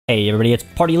Hey everybody, it's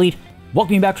Party Elite.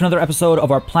 Welcome you back to another episode of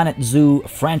our Planet Zoo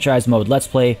franchise mode Let's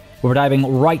Play, where we're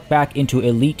diving right back into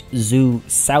Elite Zoo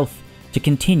South to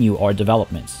continue our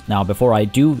developments. Now, before I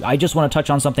do, I just want to touch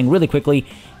on something really quickly.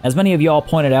 As many of y'all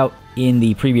pointed out in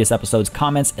the previous episode's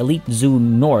comments, Elite Zoo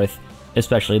North,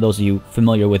 especially those of you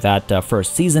familiar with that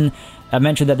first season,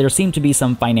 mentioned that there seem to be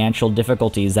some financial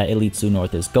difficulties that Elite Zoo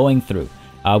North is going through.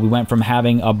 We went from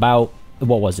having about,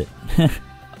 what was it?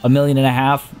 $1.5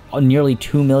 million, nearly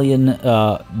 $2 million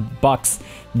bucks,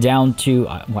 down to,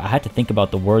 I had to think about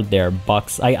the word there,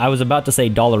 bucks. I was about to say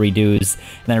dollary dues,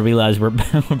 and then I realized we're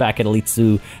back at Elite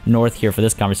Zoo North here for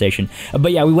this conversation.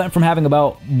 But yeah, we went from having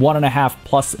about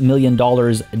 $1.5+ million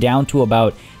down to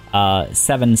about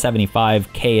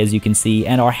 $775K, as you can see,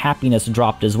 and our happiness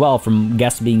dropped as well, from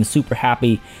guests being super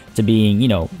happy to being, you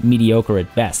know, mediocre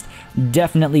at best.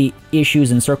 Definitely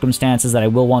issues and circumstances that I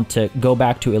will want to go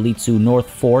back to Elite Zoo North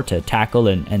for to tackle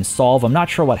and solve. I'm not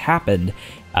sure what happened.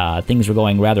 Things were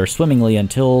going rather swimmingly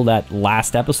until that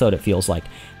last episode, it feels like.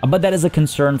 But that is a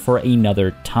concern for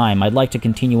another time. I'd like to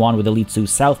continue on with Elite Zoo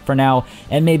South for now,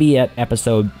 and maybe at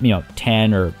episode,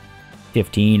 10 or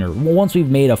 15, or once we've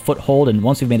made a foothold and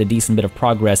once we've made a decent bit of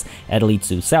progress at Elite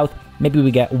Zoo South, maybe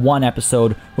we get one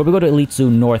episode where we go to Elite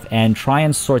Zoo North and try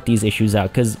and sort these issues out,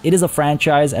 because it is a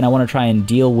franchise and I want to try and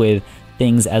deal with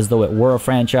things as though it were a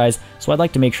franchise, so I'd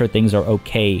like to make sure things are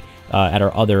okay at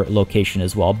our other location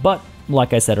as well. But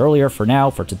like I said earlier, for now,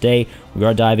 for today, we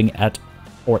are diving at,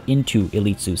 or into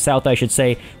Elite Zoo South, I should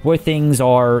say, where things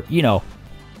are,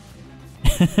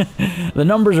 the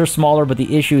numbers are smaller, but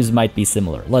the issues might be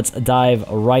similar. Let's dive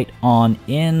right on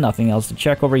in. Nothing else to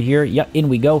check over here. Yep, in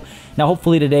we go. Now,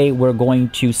 hopefully today we're going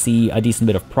to see a decent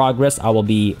bit of progress. I will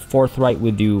be forthright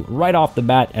with you right off the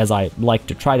bat, as I like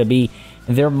to try to be.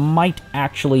 There might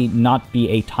actually not be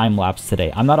a time-lapse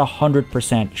today. I'm not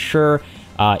 100% sure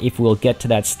if we'll get to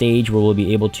that stage where we'll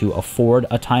be able to afford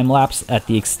a time-lapse at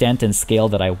the extent and scale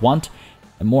that I want.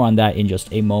 And more on that in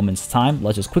just a moment's time.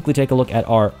 Let's just quickly take a look at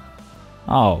our...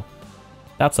 Oh,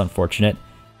 that's unfortunate.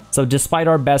 So despite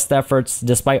our best efforts,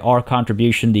 despite our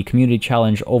contribution, the community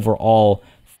challenge overall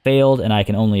failed, and I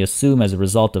can only assume as a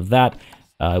result of that,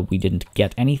 we didn't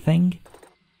get anything.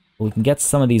 We can get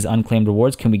some of these unclaimed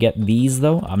rewards. Can we get these,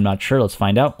 though? I'm not sure. Let's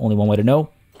find out. Only one way to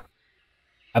know.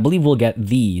 I believe we'll get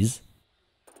these.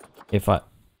 If I...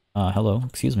 hello,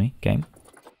 excuse me, game.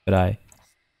 Could I...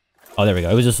 Oh, there we go.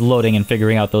 It was just loading and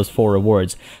figuring out those 4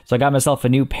 rewards. So I got myself a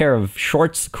new pair of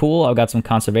shorts. Cool. I've got some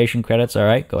conservation credits. All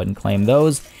right, go ahead and claim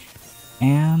those.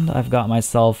 And I've got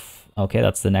myself... Okay,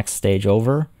 that's the next stage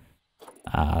over.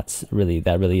 That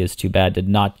really is too bad. Did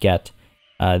not get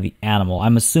the animal.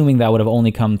 I'm assuming that would have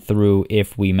only come through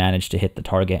if we managed to hit the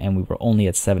target, and we were only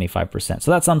at 75%.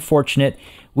 So that's unfortunate.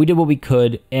 We did what we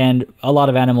could, and a lot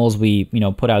of animals we,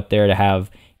 put out there to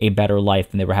have a better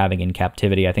life than they were having in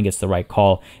captivity. I think it's the right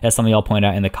call. As some of y'all point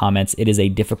out in the comments, it is a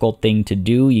difficult thing to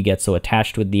do. You get so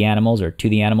attached with the animals, or to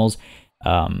the animals.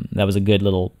 That was a good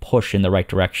little push in the right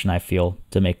direction, I feel,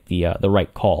 to make the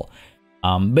right call.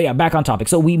 But yeah, back on topic.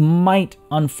 So we might,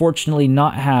 unfortunately,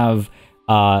 not have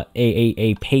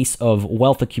a pace of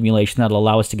wealth accumulation that'll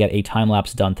allow us to get a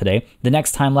time-lapse done today. The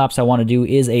next time-lapse I want to do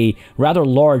is a rather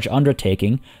large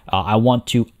undertaking. I want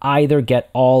to either get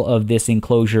all of this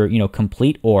enclosure,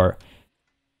 complete, or,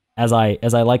 as I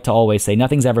like to always say,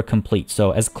 nothing's ever complete.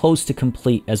 So as close to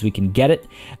complete as we can get it.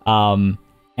 And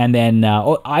then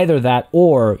either that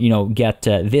or, get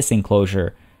this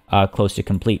enclosure close to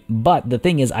complete. But the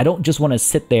thing is, I don't just want to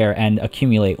sit there and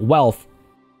accumulate wealth.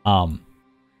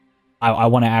 I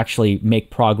want to actually make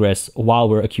progress while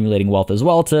we're accumulating wealth as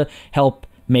well, to help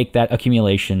make that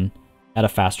accumulation at a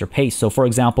faster pace. So for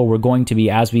example, we're going to be,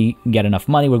 as we get enough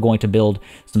money, we're going to build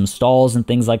some stalls and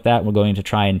things like that. We're going to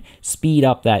try and speed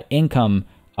up that income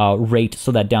rate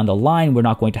so that down the line, we're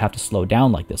not going to have to slow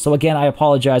down like this. So again, I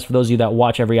apologize for those of you that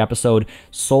watch every episode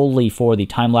solely for the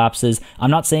time lapses.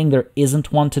 I'm not saying there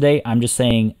isn't one today. I'm just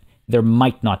saying there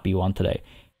might not be one today.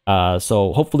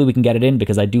 So hopefully we can get it in,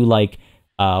 because I do like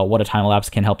what a time lapse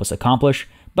can help us accomplish,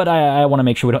 but I want to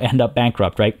make sure we don't end up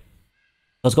bankrupt, right?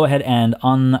 Let's go ahead and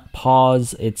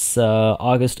unpause. It's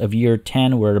August of year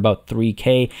 10. We're at about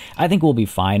 3K. I think we'll be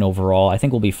fine overall. I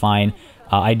think we'll be fine.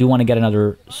 I do want to get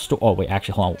another store. Oh, wait,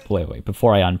 actually, hold on. Wait.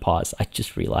 Before I unpause, I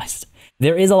just realized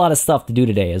there is a lot of stuff to do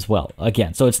today as well.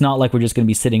 Again, so it's not like we're just going to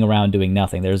be sitting around doing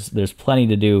nothing. There's plenty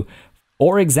to do.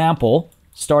 For example,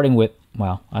 starting with,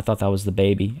 well, I thought that was the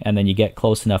baby, and then you get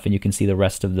close enough and you can see the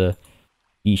rest of the...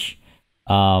 Yeesh.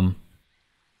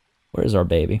 Where's our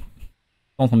baby?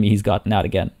 Don't tell me he's gotten out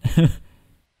again.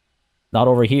 Not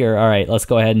over here. All right, let's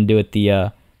go ahead and do it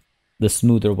the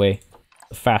smoother way,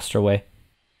 the faster way.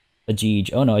 Ajij.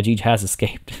 Oh no, Ajij has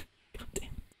escaped. Damn.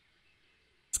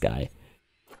 This guy.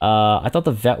 I thought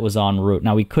the vet was en route.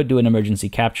 Now we could do an emergency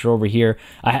capture over here.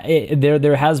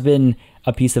 There has been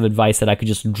a piece of advice that I could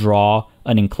just draw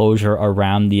an enclosure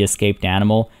around the escaped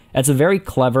animal. That's a very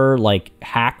clever like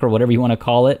hack or whatever you want to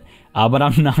call it. But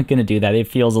I'm not going to do that. It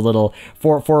feels a little,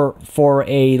 for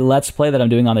a Let's Play that I'm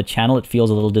doing on the channel, it feels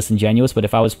a little disingenuous. But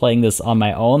if I was playing this on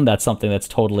my own, that's something that's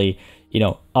totally, you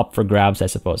know, up for grabs, I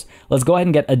suppose. Let's go ahead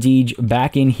and get Ajij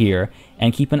back in here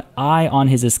and keep an eye on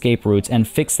his escape routes and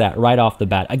fix that right off the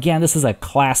bat. Again, this is a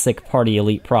classic Party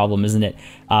Elite problem, isn't it?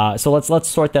 So let's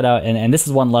sort that out. And this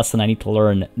is one lesson I need to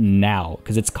learn now,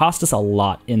 because it's cost us a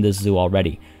lot in this zoo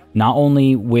already. Not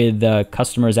only with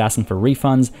customers asking for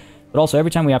refunds, but also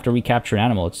every time we have to recapture an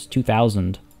animal, it's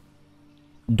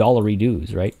 $2,000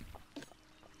 dues, right?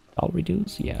 Dollar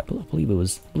dues? Yeah, I believe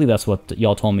that's what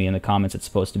y'all told me in the comments it's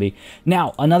supposed to be.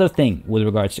 Now, another thing with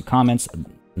regards to comments,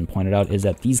 and pointed out, is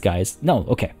that these guys... No,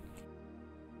 okay.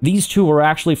 These two were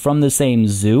actually from the same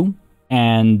zoo,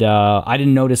 and I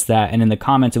didn't notice that, and in the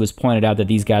comments it was pointed out that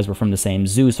these guys were from the same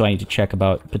zoo, so I need to check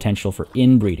about potential for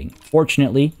inbreeding.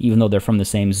 Fortunately, even though they're from the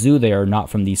same zoo, they are not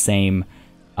from the same...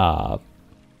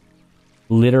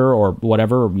 litter or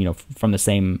whatever, you know, from the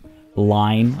same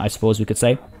line, I suppose we could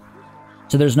say.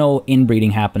 So there's no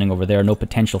inbreeding happening over there, no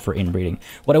potential for inbreeding.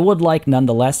 What I would like,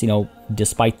 nonetheless, you know,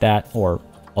 despite that, or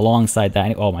alongside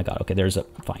that, oh my god, okay, there's a,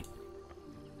 fine.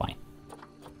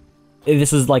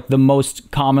 This is like the most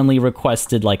commonly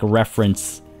requested, like,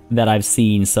 reference that I've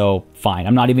seen, so fine.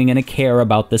 I'm not even gonna care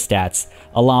about the stats.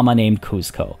 A llama named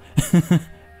Cuzco.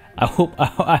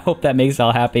 I hope that makes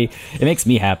y'all happy. It makes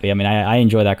me happy. I mean, I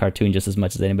enjoy that cartoon just as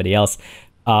much as anybody else.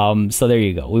 So there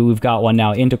you go. We've got one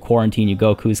now. Into quarantine you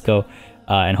go, Cuzco.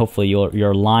 And hopefully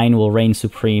your line will reign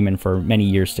supreme and for many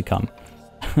years to come.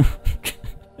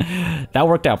 That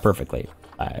worked out perfectly.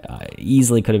 I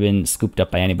easily could have been scooped up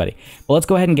by anybody. Well, let's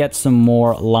go ahead and get some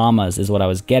more llamas is what I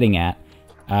was getting at.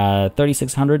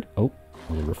 3,600. Oh,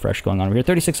 a little refresh going on over here.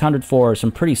 3,600 for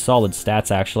some pretty solid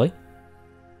stats, actually.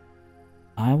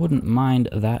 I wouldn't mind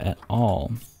that at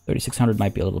all. 3,600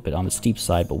 might be a little bit on the steep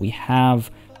side, but we have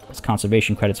those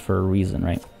conservation credits for a reason,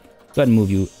 right? Go ahead and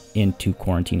move you into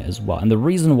quarantine as well. And the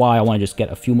reason why I want to just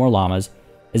get a few more llamas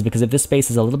is because if this space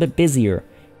is a little bit busier,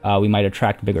 we might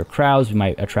attract bigger crowds, we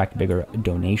might attract bigger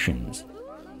donations.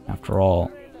 After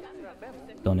all,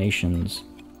 donations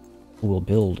will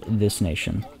build this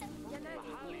nation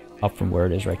up from where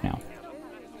it is right now.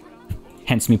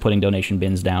 Hence me putting donation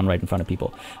bins down right in front of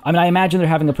people. I mean, I imagine they're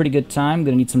having a pretty good time.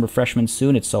 Gonna need some refreshments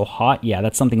soon. It's so hot. Yeah,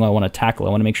 that's something I want to tackle.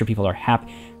 I want to make sure people are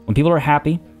happy. When people are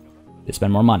happy, they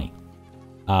spend more money.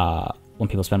 When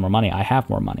people spend more money, I have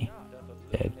more money.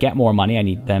 To get more money, I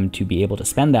need them to be able to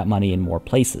spend that money in more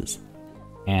places.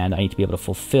 And I need to be able to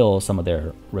fulfill some of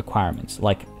their requirements.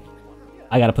 Like,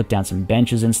 I gotta put down some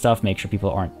benches and stuff, make sure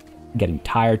people aren't getting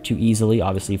tired too easily.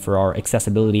 Obviously, for our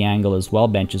accessibility angle as well,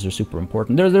 benches are super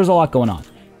important. There's a lot going on.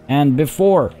 And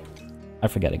before I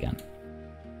forget again,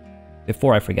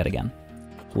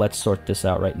 let's sort this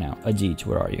out right now. Ajij,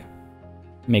 where are you?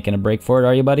 Making a break for it,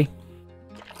 are you, buddy?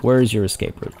 Where is your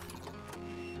escape route?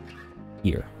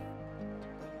 Here.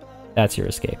 That's your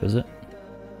escape, is it?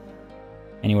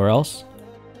 Anywhere else?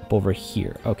 Up over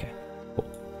here. Okay. Cool.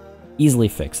 Easily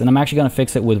fixed. And I'm actually going to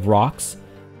fix it with rocks,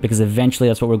 because eventually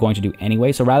that's what we're going to do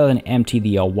anyway. So rather than empty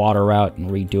the water out and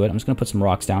redo it, I'm just going to put some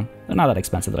rocks down. They're not that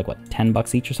expensive. They're like, what, 10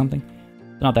 bucks each or something?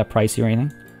 They're not that pricey or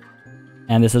anything.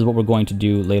 And this is what we're going to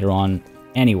do later on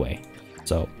anyway.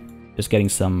 So just getting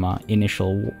some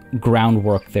initial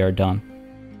groundwork there done.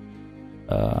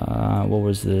 What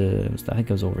was the... I think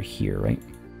it was over here, right?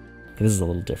 Okay, this is a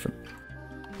little different.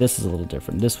 This is a little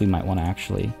different. This we might want to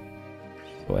actually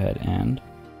go ahead and...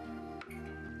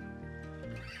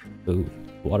 Ooh.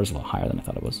 Water's a lot higher than I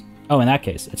thought it was. Oh, in that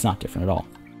case, it's not different at all.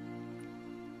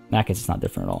 In that case, it's not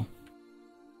different at all.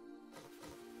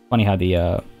 Funny how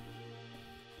the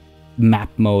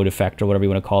map mode effect, or whatever you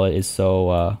want to call it, is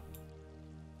so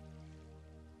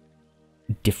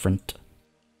different.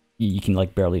 You can,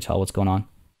 like, barely tell what's going on.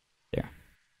 There.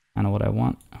 I know what I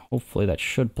want. Hopefully that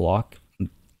should block the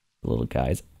little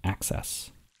guy's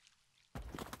access.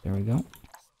 There we go.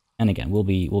 And again, we'll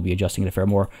be adjusting it a fair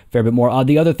bit more.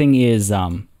 The other thing is,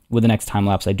 with the next time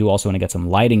lapse, I do also want to get some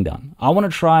lighting done. I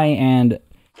want to try and,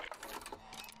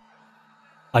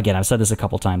 again, I've said this a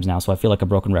couple times now, so I feel like a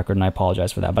broken record, and I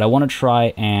apologize for that. But I want to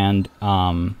try and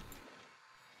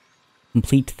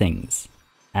complete things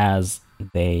as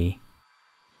they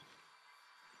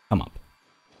come up.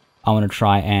 I want to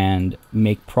try and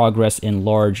make progress in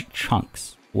large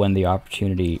chunks when the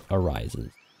opportunity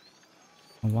arises.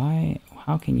 Why?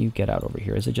 How can you get out over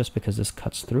here? Is it just because this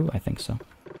cuts through? I think so.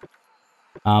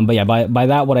 But yeah, by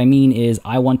that what I mean is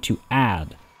I want to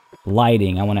add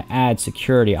lighting. I want to add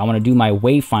security. I want to do my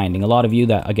wayfinding. A lot of you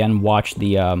that, again, watch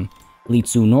the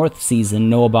Litsu North season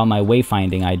know about my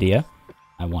wayfinding idea.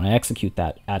 I want to execute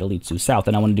that at Litsu South,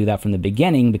 and I want to do that from the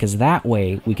beginning because that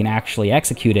way we can actually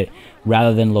execute it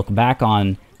rather than look back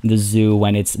on the zoo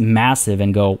when it's massive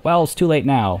and go, well, it's too late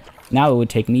now. Now it would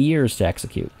take me years to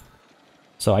execute.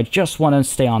 So I just want to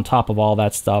stay on top of all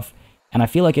that stuff, and I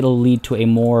feel like it'll lead to a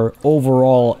more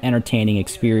overall entertaining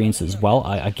experience as well.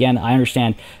 Again, I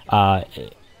understand,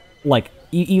 like,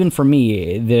 even for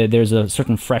me, there's a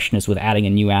certain freshness with adding a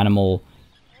new animal,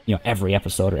 you know, every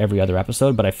episode or every other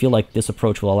episode, but I feel like this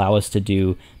approach will allow us to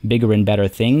do bigger and better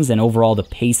things, and overall the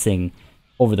pacing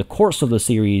over the course of the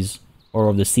series or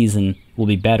of the season will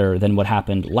be better than what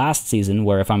happened last season,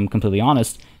 where, if I'm completely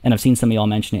honest, and I've seen some of y'all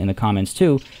mention it in the comments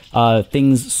too,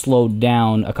 things slowed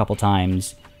down a couple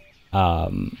times,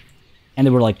 and they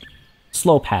were like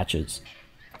slow patches.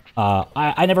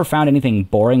 I never found anything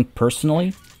boring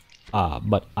personally,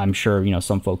 but I'm sure, you know,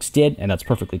 some folks did, and that's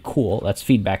perfectly cool. That's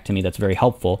feedback to me that's very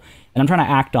helpful, and I'm trying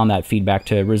to act on that feedback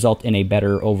to result in a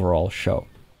better overall show,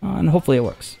 and hopefully it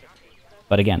works.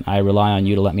 But again, I rely on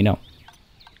you to let me know.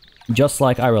 Just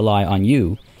like I rely on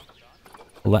you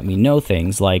to let me know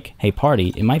things like, hey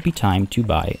party, it might be time to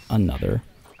buy another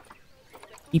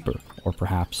keeper, or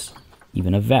perhaps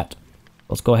even a vet.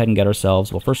 Let's go ahead and get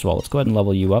ourselves, well, first of all, let's go ahead and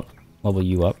level you up.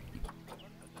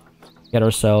 Get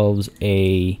ourselves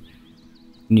a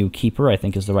new keeper, I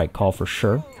think is the right call for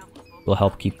sure. Will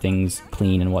help keep things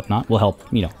clean and whatnot. Will help,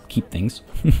 you know, keep things.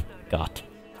 God.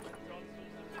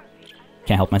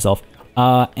 Can't help myself.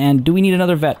 And do we need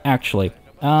another vet, actually?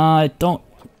 I don't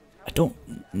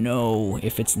know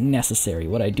if it's necessary.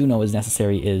 What I do know is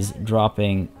necessary is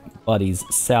dropping Buddy's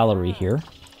salary here.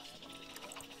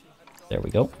 There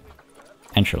we go.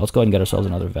 And sure, let's go ahead and get ourselves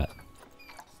another vet.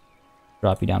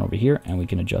 Drop you down over here, and we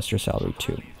can adjust your salary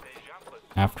too.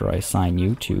 After I assign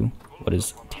you to what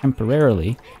is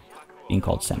temporarily being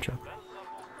called Center.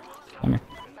 Come here.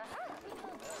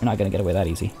 You're not going to get away that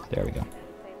easy. There we go.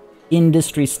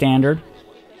 Industry standard.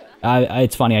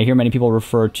 It's funny, I hear many people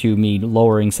refer to me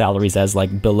lowering salaries as,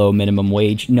 like, below minimum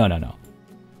wage. No, no, no.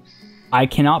 I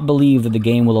cannot believe that the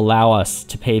game will allow us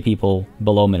to pay people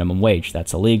below minimum wage.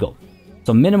 That's illegal.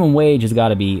 So minimum wage has got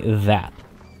to be that.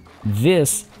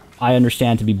 This, I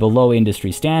understand to be below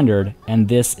industry standard, and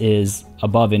this is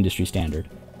above industry standard.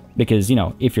 Because, you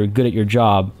know, if you're good at your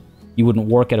job, you wouldn't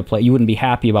work at a place, you wouldn't be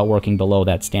happy about working below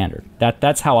that standard.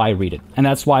 That's how I read it. And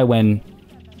that's why when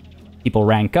people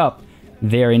rank up,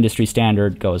 their industry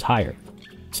standard goes higher.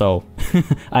 So,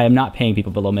 I am not paying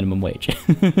people below minimum wage.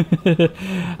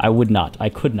 I would not. I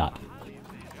could not.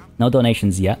 No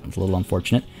donations yet. It's a little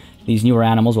unfortunate. These newer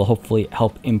animals will hopefully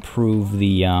help improve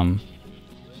the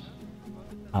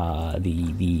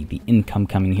income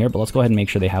coming here. But let's go ahead and make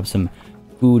sure they have some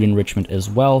food enrichment as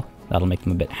well. That'll make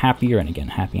them a bit happier. And again,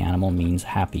 happy animal means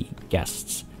happy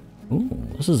guests. Ooh,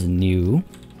 this is new,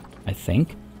 I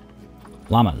think.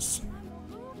 Llamas.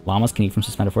 Llamas can eat from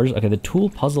suspended foragers. Okay, the tool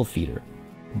puzzle feeder.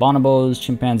 Bonobos,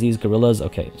 chimpanzees, gorillas.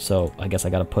 Okay, so I guess I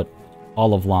gotta put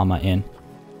all of llama in.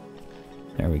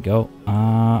 There we go.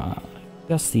 I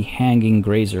guess the hanging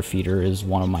grazer feeder is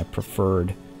one of my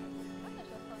preferred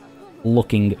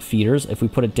looking feeders. If we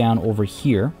put it down over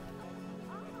here,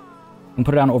 and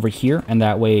put it down over here, and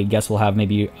that way I guess we'll have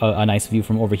maybe a nice view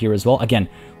from over here as well. Again,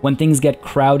 when things get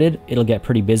crowded, it'll get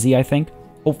pretty busy, I think.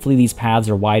 Hopefully these paths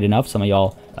are wide enough. Some of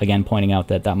y'all, again, pointing out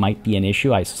that that might be an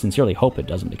issue. I sincerely hope it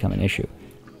doesn't become an issue.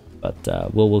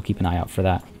 But we'll keep an eye out for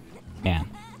that. Man,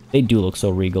 they do look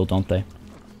so regal, don't they?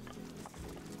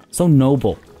 So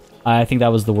noble. I think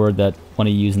that was the word that one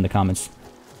of you used in the comments.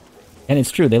 And it's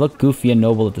true, they look goofy and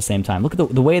noble at the same time. Look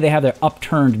at the way they have their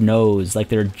upturned nose, like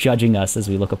they're judging us as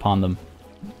we look upon them.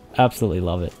 Absolutely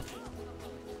love it.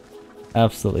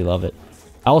 Absolutely love it.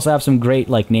 I also have some great,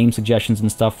 like, name suggestions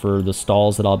and stuff for the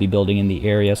stalls that I'll be building in the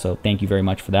area, so thank you very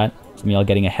much for that. Some of y'all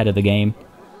getting ahead of the game.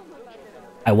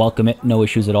 I welcome it. No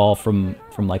issues at all from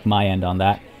like, my end on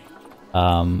that.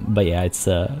 But yeah, it's,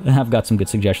 I've got some good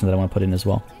suggestions that I want to put in as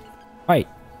well. Alright.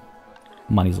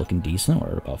 Money's looking decent.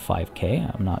 We're at about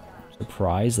 5k. I'm not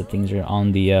surprised that things are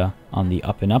on the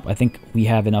up and up. I think we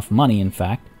have enough money, in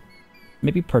fact.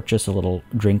 Maybe purchase a little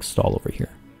drink stall over here.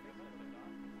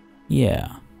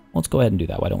 Yeah. Let's go ahead and do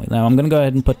that, why don't we? Now, I'm going to go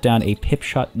ahead and put down a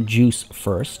Pipshot juice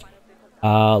first.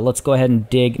 Let's go ahead and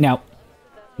dig. Now,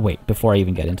 wait, before I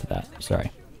even get into that,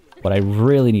 sorry. What I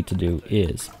really need to do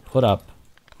is put up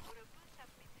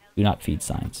do not feed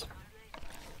signs.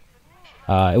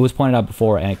 It was pointed out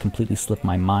before, and it completely slipped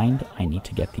my mind. I need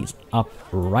to get these up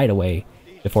right away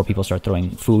before people start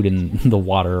throwing food in the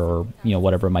water or, you know,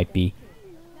 whatever it might be.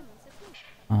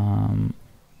 And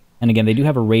again, they do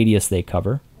have a radius they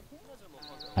cover.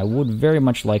 I would very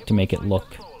much like to make it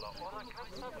look...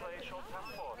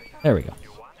 There we go.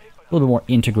 A little bit more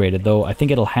integrated, though. I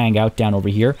think it'll hang out down over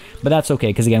here, but that's okay,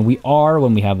 because again, we are,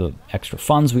 when we have the extra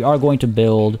funds, we are going to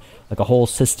build like a whole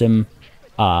system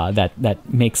that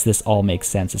makes this all make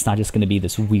sense. It's not just going to be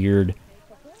this weird,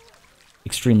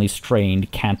 extremely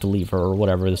strained cantilever or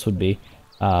whatever this would be.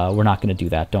 We're not going to do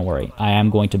that, don't worry. I am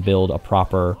going to build a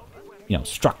proper, you know,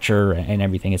 structure and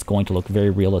everything. It's going to look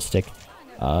very realistic.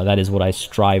 That is what I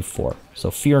strive for, so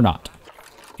fear not.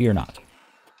 Fear not.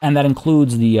 And that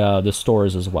includes the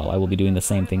stores as well. I will be doing the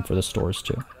same thing for the stores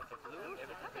too.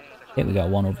 Okay, we got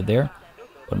one over there.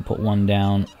 Go and put one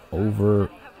down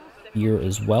over here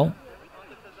as well.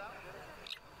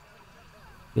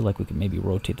 Feel like we could maybe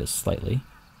rotate this slightly.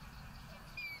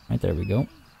 Right, there we go.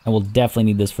 And we'll definitely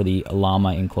need this for the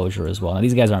llama enclosure as well. Now,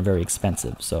 these guys aren't very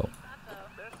expensive, so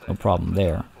no problem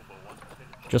there.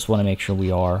 Just want to make sure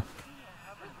we are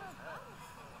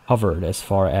covered as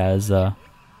far as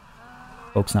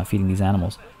folks not feeding these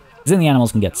animals. Because then the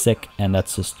animals can get sick, and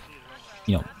that's just,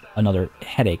 you know, another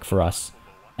headache for us.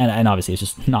 And obviously, it's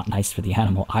just not nice for the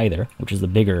animal either, which is the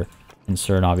bigger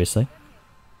concern, obviously.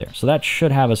 There. So that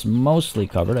should have us mostly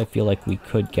covered. I feel like we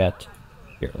could get...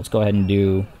 Here, let's go ahead and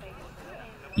do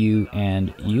you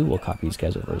and you. We'll copy these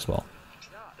guys over as well.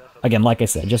 Again, like I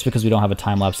said, just because we don't have a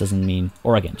time-lapse doesn't mean...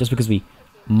 Or again, just because we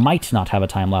might not have a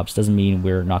time-lapse doesn't mean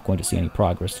we're not going to see any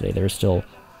progress today. There's still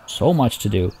so much to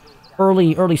do.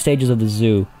 Early stages of the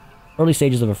zoo, early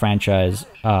stages of a franchise,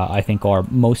 I think are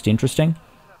most interesting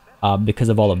because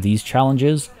of all of these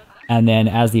challenges. And then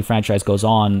as the franchise goes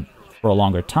on for a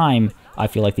longer time, I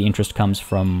feel like the interest comes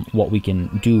from what we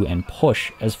can do and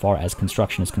push as far as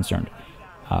construction is concerned.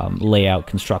 Layout,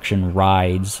 construction,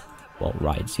 rides, well,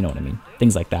 rides, you know what I mean,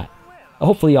 things like that.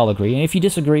 Hopefully y'all agree, and if you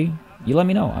disagree, you let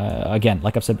me know. Again,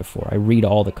 like I've said before, I read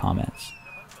all the comments.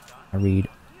 I read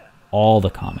all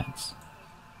the comments.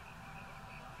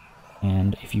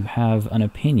 And if you have an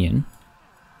opinion,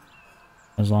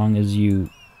 as long as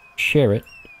you share it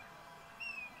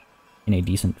in a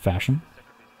decent fashion,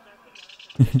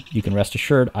 you can rest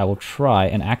assured I will try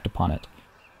and act upon it.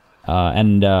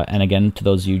 And again, to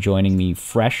those of you joining me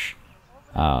fresh,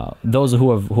 those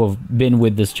who have been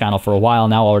with this channel for a while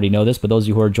now already know this, but those of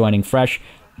you who are joining fresh,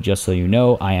 just so you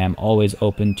know, I am always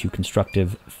open to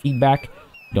constructive feedback.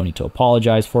 You don't need to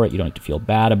apologize for it. You don't need to feel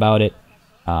bad about it.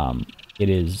 It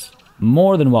is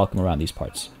more than welcome around these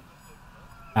parts.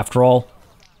 After all,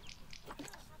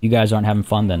 you guys aren't having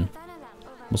fun, then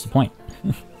what's the point?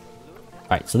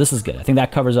 Alright, so this is good. I think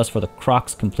that covers us for the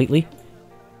crocs completely.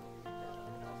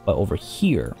 But over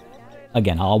here,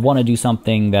 again, I'll want to do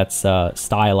something that's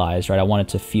stylized, right? I want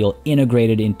it to feel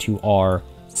integrated into our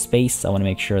space. I want to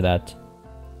make sure that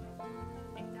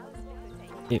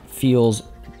it feels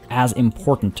as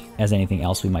important as anything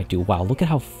else we might do. Wow, look at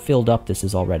how filled up this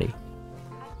is already.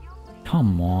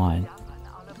 Come on.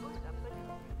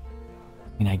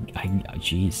 I mean,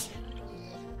 jeez.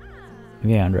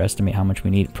 Maybe I underestimate how much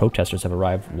we need. Protesters have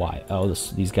arrived. Why? Oh,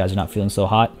 these guys are not feeling so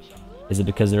hot. Is it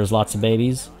because there's lots of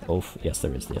babies? Oh, yes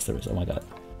there is. Yes there is. Oh my god.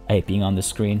 I hate being on this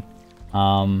screen.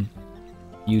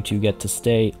 You two get to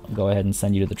stay. I'll go ahead and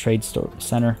send you to the trade store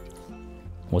center.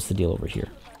 What's the deal over here?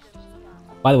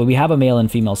 By the way, we have a male and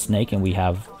female snake, and we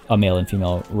have a male and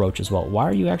female roach as well. Why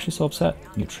are you actually so upset?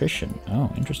 Nutrition.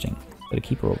 Oh, interesting. Got a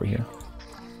keeper over here.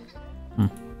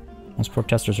 Those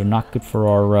protesters are not good for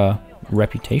our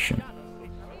reputation.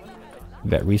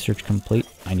 Vet research complete.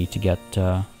 I need to get,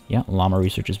 yeah, llama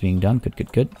research is being done. Good,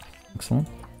 good, good. Excellent.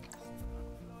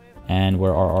 And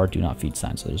where are our do not feed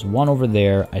signs? So there's one over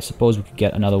there. I suppose we could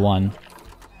get another one,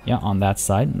 yeah, on that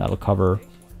side. And that'll cover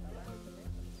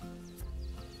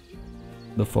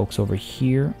the folks over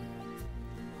here.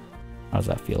 How does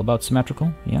that feel? About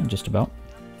symmetrical? Yeah, just about.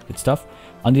 Good stuff.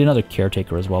 I'll need another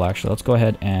caretaker as well, actually. Let's go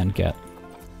ahead and get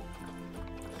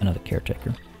another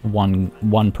caretaker.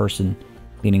 One person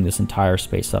cleaning this entire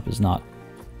space up is not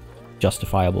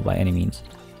justifiable by any means.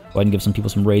 Go ahead and give some people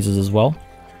some raises as well.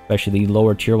 Especially the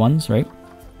lower tier ones, right?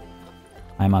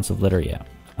 High amounts of litter, yeah.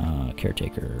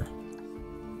 Caretaker.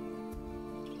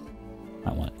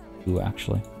 I want 2,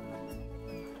 actually.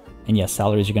 And yes,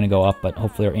 salaries are going to go up, but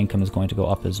hopefully our income is going to go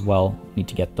up as well. Need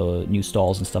to get the new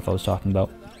stalls and stuff I was talking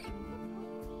about.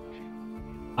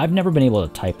 I've never been able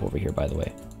to type over here, by the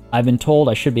way. I've been told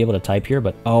I should be able to type here,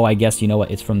 but oh, I guess, you know what?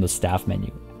 It's from the staff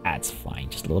menu. That's fine.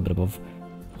 Just a little bit above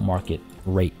market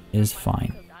rate is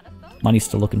fine. Money's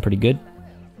still looking pretty good.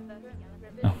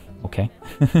 Okay.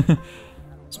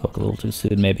 Spoke a little too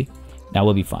soon, maybe. Now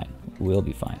we'll be fine. We'll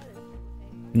be fine.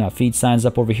 Now, feed signs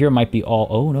up over here might be all...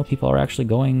 Oh, no, people are actually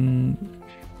going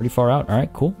pretty far out. All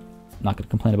right, cool. Not going to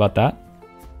complain about that.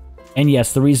 And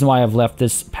yes, the reason why I've left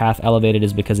this path elevated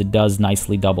is because it does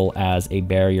nicely double as a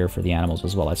barrier for the animals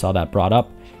as well. I saw that brought up,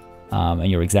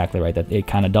 and you're exactly right, that it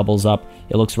kind of doubles up.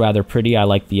 It looks rather pretty. I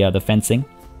like the fencing.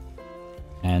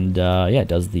 And, yeah, it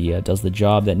does the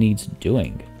job that needs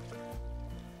doing.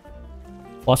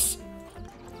 Plus...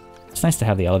 It's nice to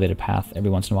have the elevated path every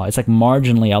once in a while. It's like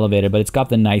marginally elevated, but it's got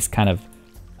the nice kind of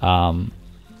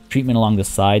treatment along the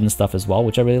side and stuff as well,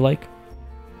 which I really like.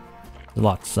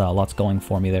 There's lots going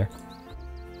for me there.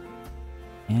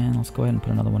 And let's go ahead and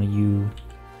put another one of you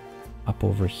up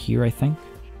over here, I think.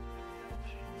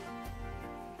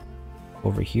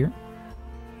 Over here.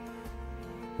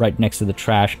 Right next to the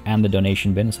trash and the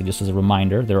donation bin. So just as a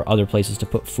reminder, there are other places to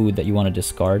put food that you want to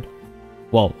discard.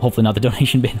 Well, hopefully not the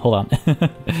donation bin. Hold on.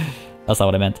 That's not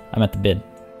what I meant. I meant the bin.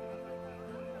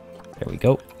 There we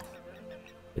go.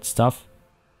 Good stuff.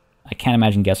 I can't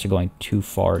imagine guests are going too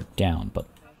far down, but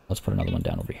let's put another one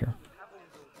down over here.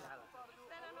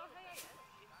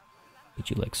 Get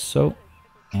you like so.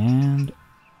 And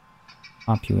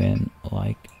pop you in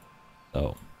like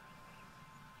so.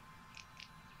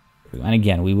 And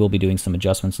again, we will be doing some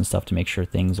adjustments and stuff to make sure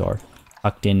things are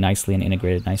tucked in nicely and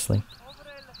integrated nicely.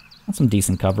 That's some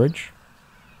decent coverage.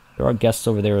 There are guests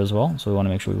over there as well, so we want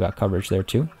to make sure we've got coverage there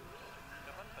too.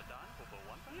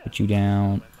 Put you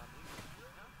down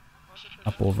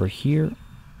up over here.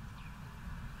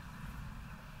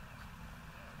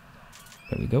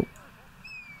 There we go.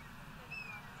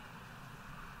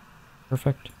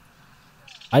 Perfect.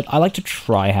 I like to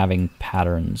try having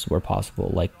patterns where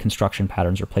possible, like construction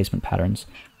patterns or placement patterns.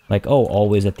 Like, oh,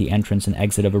 always at the entrance and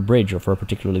exit of a bridge, or for a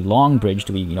particularly long bridge,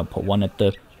 do we, you know, put one at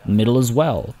the middle as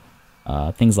well?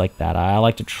 Things like that. I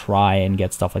like to try and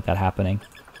get stuff like that happening.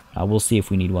 We'll see if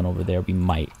we need one over there. We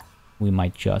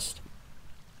might just.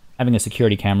 Having a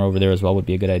security camera over there as well would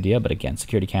be a good idea, but again,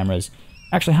 security cameras...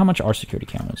 Actually, how much are security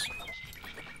cameras?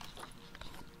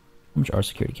 How much are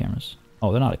security cameras?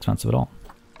 Oh, they're not expensive at all.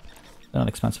 They're not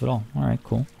expensive at all. Alright,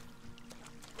 cool.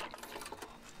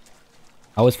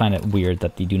 I always find it weird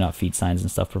that the do not feed signs and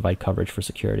stuff provide coverage for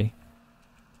security.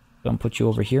 Don't put you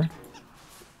over here.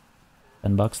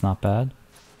 $10, not bad.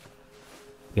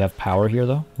 We have power here,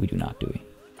 though? We do not, do we?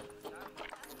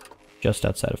 Just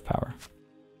outside of power.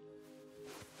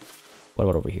 What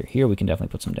about over here? Here we can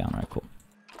definitely put some down. Alright, cool.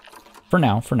 For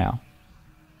now. Put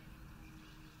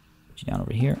you down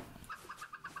over here.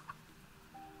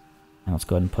 And let's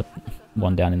go ahead and put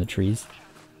one down in the trees.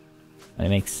 And it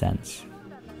makes sense.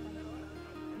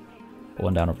 Put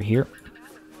one down over here.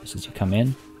 Just as you come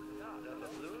in.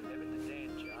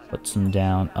 Put some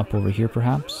down up over here,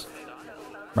 perhaps.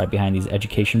 Right behind these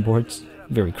education boards.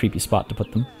 Very creepy spot to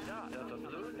put them.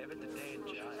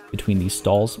 Between these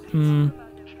stalls. Just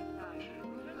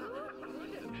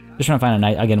trying to find a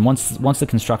nice... Again, once the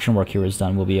construction work here is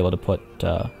done, we'll be able to put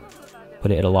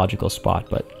it at a logical spot.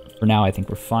 But for now, I think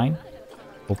we're fine.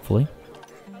 Hopefully.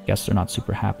 Guests are not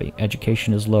super happy.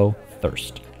 Education is low.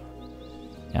 Thirst.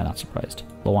 Yeah, not surprised.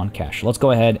 Low on cash. Let's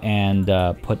go ahead and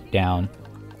put down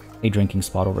a drinking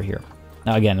spot over here.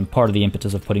 Now again, part of the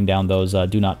impetus of putting down those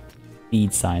do not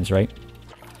feed signs, right?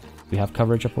 We have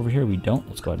coverage up over here? We don't.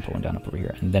 Let's go ahead and put one down up over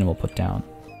here. And then we'll put down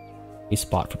a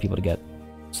spot for people to get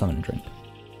something to drink.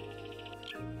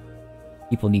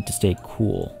 People need to stay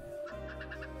cool.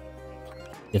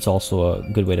 It's also a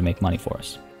good way to make money for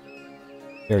us.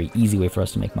 Very easy way for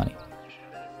us to make money.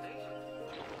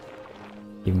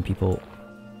 Giving people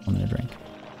something to drink.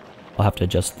 I'll have to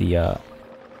adjust the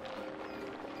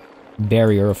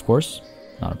barrier, of course.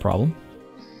 Not a problem.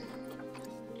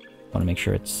 Want to make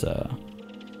sure it's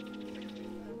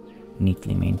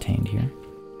neatly maintained here.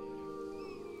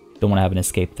 Don't want to have an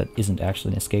escape that isn't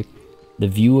actually an escape. The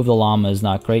view of the llama is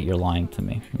not great. You're lying to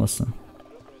me. Listen.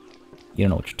 You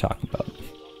don't know what you're talking about.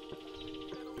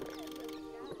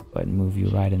 Go ahead and move you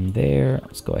right in there.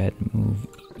 Let's go ahead and move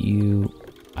you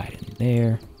right in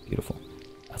there. Beautiful.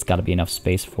 That's got to be enough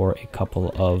space for a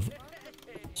couple of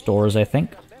stores, I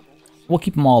think. We'll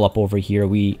keep them all up over here.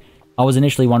 I was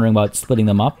initially wondering about splitting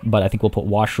them up, but I think we'll put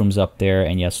washrooms up there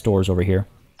and yes, stores over here.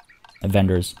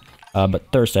 Vendors.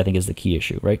 But thirst, I think, is the key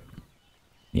issue, right?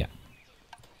 Yeah.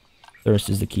 Thirst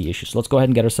is the key issue. So let's go ahead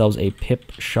and get ourselves a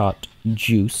pip shot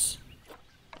juice.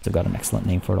 I've got an excellent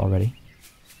name for it already.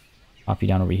 Pop you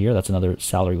down over here. That's another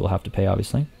salary we'll have to pay,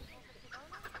 obviously.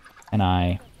 And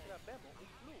I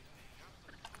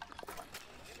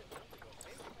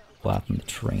flatten the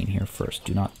terrain here first.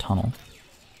 Do not tunnel.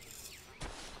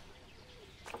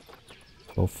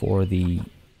 Go for the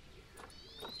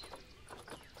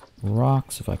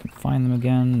rocks, if I can find them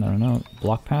again. I don't know.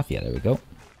 Block path? Yeah, there we go.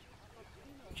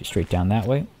 Just straight down that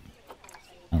way.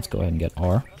 Let's go ahead and get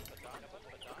R.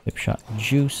 Hip shot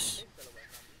juice.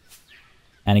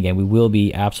 And again, we will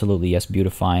be absolutely, yes,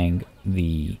 beautifying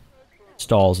the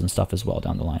stalls and stuff as well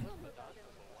down the line.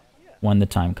 When the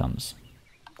time comes.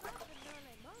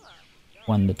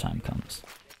 When the time comes.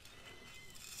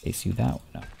 Face you that way.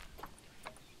 No.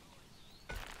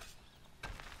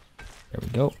 There we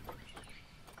go.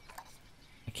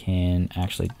 I can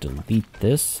actually delete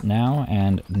this now,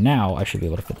 and now I should be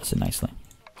able to fit this in nicely.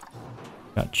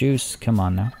 Got juice. Come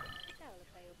on now.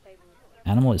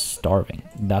 Animal is starving.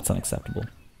 That's unacceptable.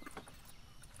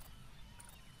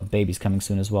 A baby's coming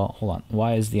soon as well. Hold on.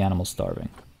 Why is the animal starving?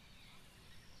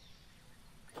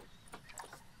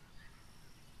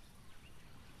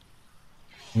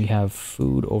 We have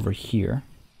food over here.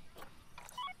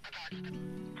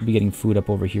 We'll be getting food up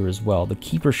over here as well. The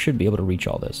keeper should be able to reach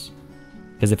all this.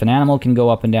 Because if an animal can go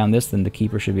up and down this, then the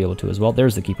keeper should be able to as well.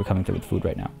 There's the keeper coming through with food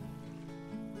right now.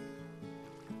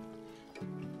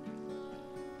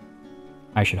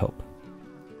 I should hope.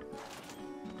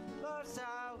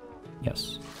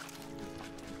 Yes.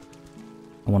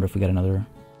 I wonder if we get another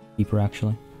keeper,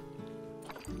 actually.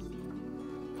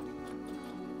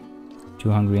 2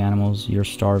 hungry animals, you're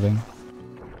starving.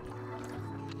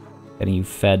 Getting you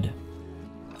fed.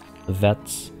 The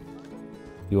vets.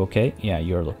 You okay? Yeah,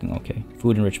 you're looking okay.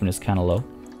 Food enrichment is kind of low.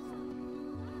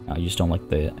 You just don't like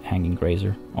the hanging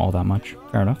grazer all that much.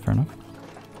 Fair enough, fair enough.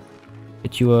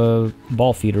 Get you a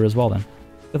ball feeder as well then.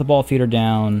 Get the ball feeder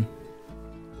down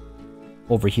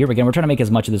over here. Again, we're trying to make as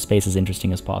much of the space as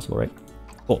interesting as possible, right?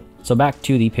 Cool. So back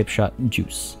to the pip shot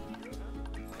juice.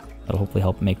 That'll hopefully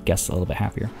help make guests a little bit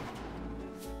happier.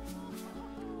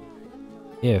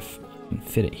 If I can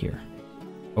fit it here.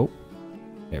 Oh,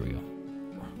 there we go.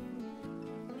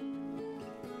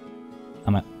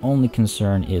 Now my only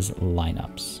concern is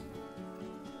lineups.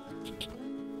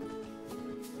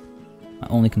 My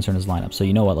only concern is lineups. So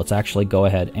you know what? Let's actually go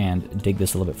ahead and dig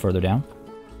this a little bit further down.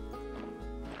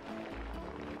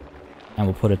 And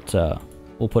we'll put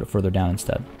it further down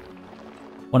instead.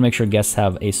 Want to make sure guests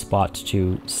have a spot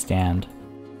to stand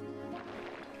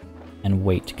and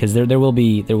wait, because there will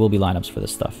be lineups for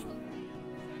this stuff.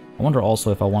 I wonder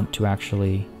also if I want to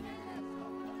actually...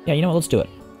 Yeah, you know what? Let's do it.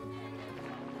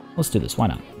 Let's do this. Why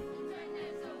not?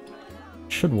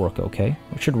 Should work okay.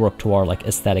 It should work to our like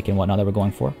aesthetic and whatnot that we're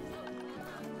going for.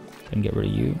 And get rid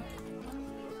of you.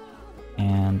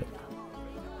 And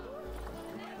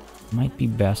might be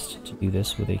best to do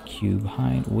this with a cube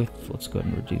height width. Let's go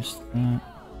ahead and reduce that.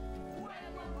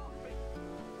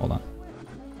 Hold on.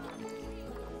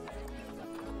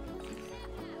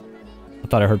 I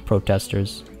thought I heard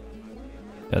protesters.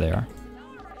 There they are.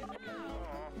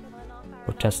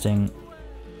 Protesting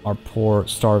our poor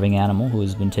starving animal who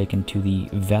has been taken to the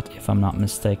vet, if I'm not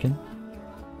mistaken.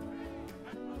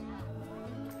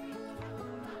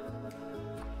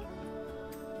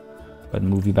 Go ahead and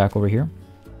move you back over here.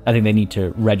 I think they need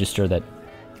to register that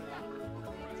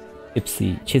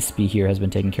Chispy here has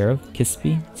been taken care of.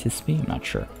 Chispy? I'm not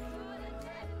sure.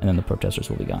 And then the protesters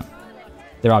will be gone.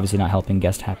 They're obviously not helping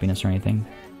guest happiness or anything.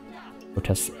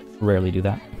 Protests rarely do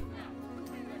that.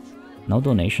 No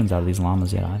donations out of these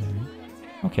llamas yet either.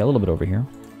 Okay, a little bit over here.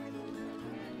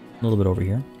 A little bit over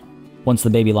here. Once the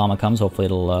baby llama comes, hopefully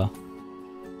it'll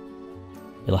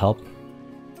help.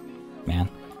 Man,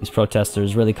 these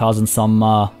protesters really causing some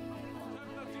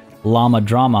llama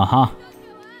drama, huh?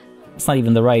 That's not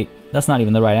even the right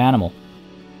animal.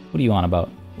 What are you on about?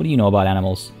 What do you know about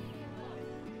animals?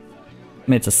 I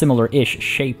mean, it's a similar-ish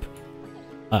shape.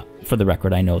 For the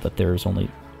record, I know that there's only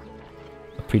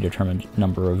a predetermined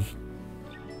number of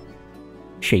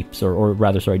shapes, or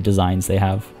rather, sorry, designs they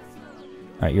have.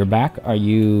 Alright, you're back. Are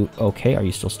you okay? Are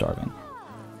you still starving?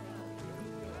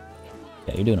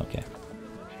 Yeah, you're doing okay.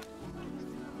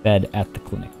 Fed at the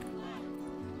clinic.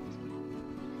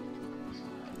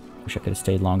 Wish I could have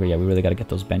stayed longer. Yeah, we really got to get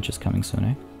those benches coming soon,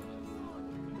 eh?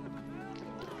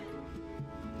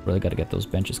 Really got to get those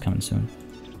benches coming soon.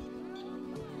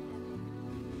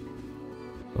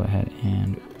 Go ahead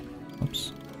and...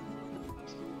 Oops.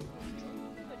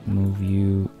 Move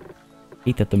you... I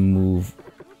hate that the move...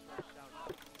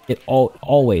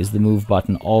 Always, the move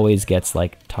button always gets,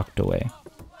 like, tucked away.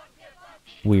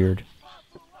 Weird.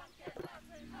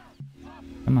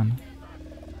 Come on.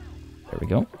 There we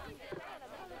go.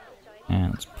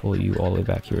 And let's pull you all the way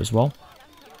back here as well.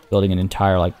 Building an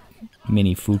entire, like,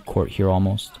 mini food court here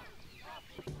almost.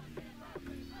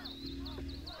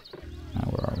 Now,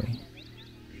 where are we?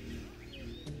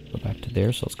 Go back to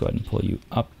there, so let's go ahead and pull you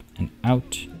up and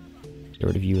out. Get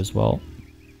rid of you as well.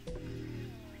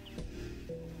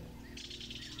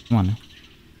 Come on now.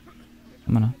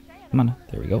 Come on now. Come on now.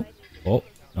 There we go. Oh,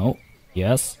 no.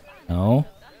 Yes. No.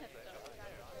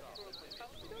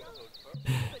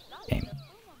 Game.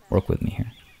 Work with me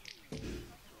here.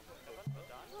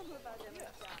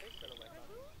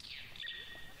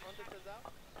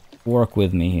 Work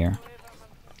with me here.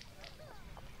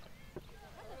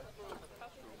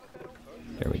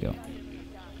 There we go.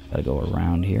 Gotta go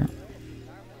around here.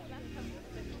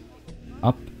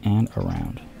 Up and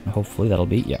around. And hopefully that'll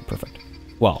be... Yeah, perfect.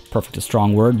 Well, perfect is a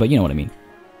strong word, but you know what I mean.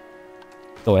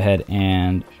 Go ahead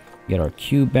and get our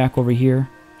cube back over here.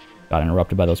 Got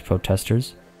interrupted by those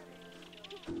protesters.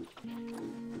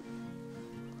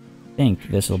 I think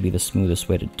this will be the smoothest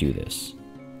way to do this.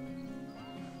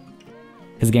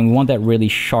 Because again, we want that really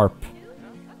sharp,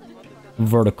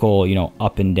 vertical, you know,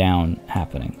 up and down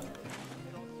happening.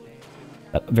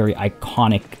 That very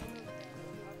iconic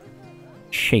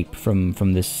shape from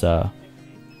this, you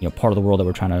know, part of the world that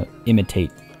we're trying to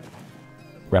imitate,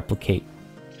 replicate.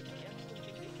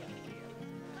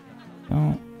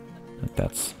 Oh, I think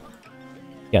that's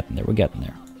getting there. We're getting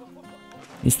there.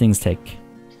 These things take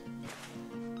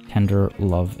tender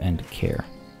love and care.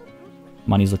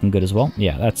 Money's looking good as well.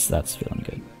 Yeah, that's feeling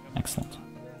good. Excellent.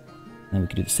 And then we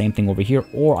could do the same thing over here,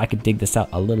 or I could dig this out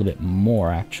a little bit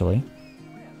more, actually.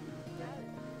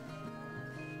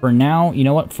 For now, you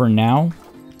know what? For now,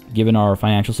 given our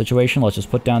financial situation, let's just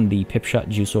put down the pip-shot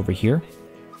juice over here,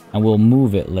 and we'll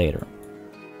move it later.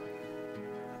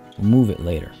 We'll move it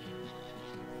later.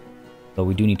 But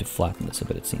we do need to flatten this a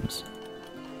bit, it seems.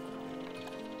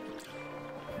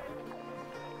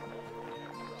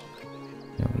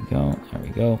 There we go, there we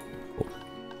go. Oh.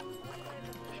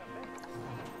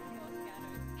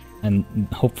 And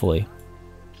hopefully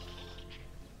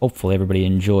everybody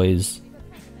enjoys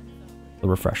the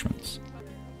refreshments.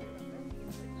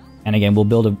 And again, we'll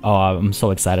build a... Oh, I'm so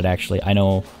excited, actually. I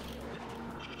know...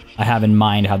 I have in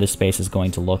mind how this space is going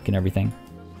to look and everything.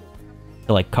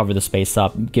 To, like, cover the space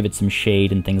up, give it some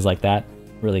shade and things like that.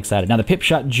 Really excited. Now, the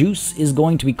Pip-Shot Juice is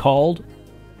going to be called...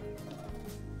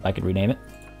 If I could rename it.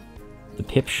 The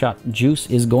Pip-Shot Juice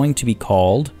is going to be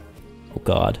called... Oh,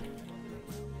 God.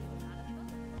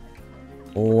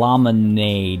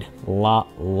 Lemonade.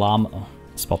 Llama... Oh,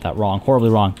 I spelled that wrong. Horribly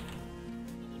wrong.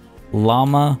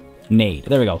 Lemonade.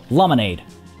 There we go. Lemonade.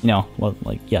 You know, well,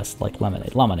 like, yes, like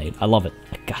lemonade. Lemonade. I love it.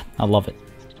 God, I love it.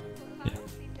 Yeah.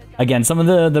 Again, some of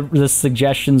the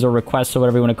suggestions or requests or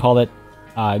whatever you want to call it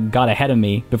got ahead of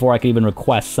me before I could even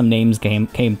request. Some names came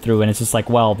through, and it's just like,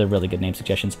 well, they're really good name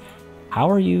suggestions. How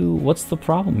are you... What's the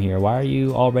problem here? Why are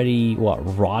you already,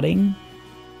 what, rotting?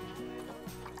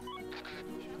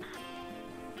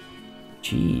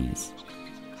 Jeez.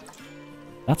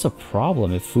 That's a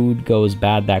problem if food goes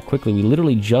bad that quickly. We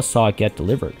literally just saw it get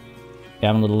delivered. You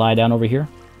having a little lie down over here?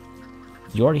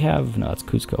 You already have... No, that's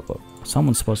Cusco, but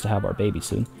someone's supposed to have our baby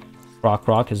soon.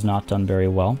 Rock has not done very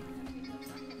well.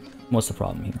 What's the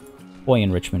problem here? Boy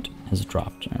enrichment has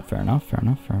dropped. Fair enough, fair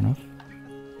enough, fair enough.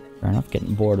 Fair enough.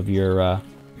 Getting bored of your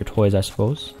toys, I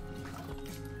suppose.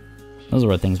 Those are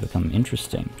where things become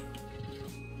interesting.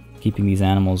 Keeping these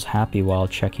animals happy while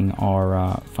checking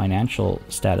our financial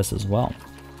status as well.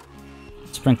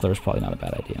 Sprinkler is probably not a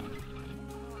bad idea.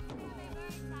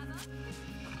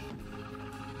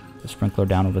 The sprinkler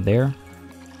down over there.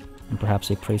 And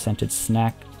perhaps a pre-scented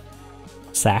sack,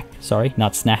 sorry,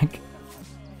 not snack.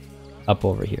 Up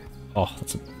over here. Oh,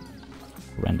 that's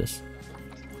horrendous.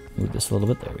 Move this a little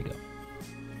bit. There we go.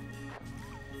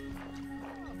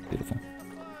 Beautiful.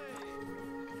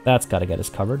 That's got to get us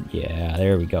covered. Yeah,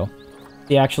 there we go.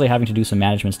 Yeah, actually having to do some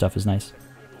management stuff is nice.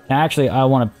 Now, actually, I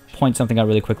want to point something out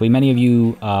really quickly. Many of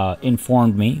you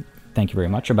informed me, thank you very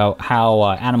much, about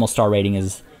how animal star rating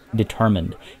is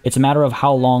determined. It's a matter of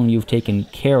how long you've taken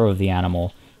care of the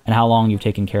animal and how long you've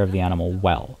taken care of the animal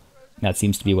well. That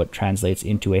seems to be what translates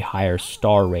into a higher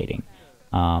star rating.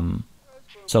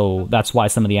 So that's why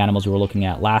some of the animals we were looking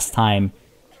at last time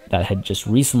that had just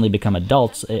recently become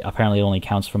adults, apparently it only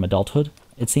counts from adulthood,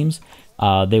 it seems.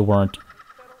 They weren't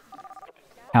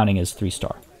counting as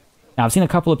 3-star. Now, I've seen a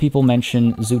couple of people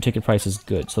mention zoo ticket price is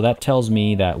good, so that tells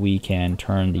me that we can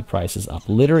turn the prices up.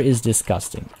 Litter is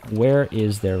disgusting. Where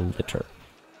is their litter?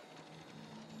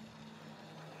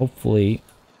 Hopefully,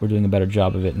 we're doing a better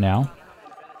job of it now.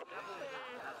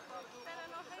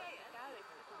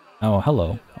 Oh,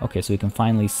 hello. Okay, so we can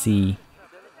finally see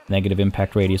negative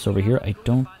impact radius over here. I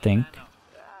don't think...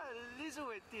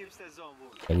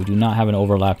 Okay, we do not have an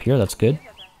overlap here. That's good.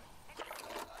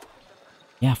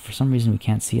 Yeah, for some reason we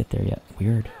can't see it there yet.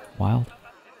 Weird. Wild.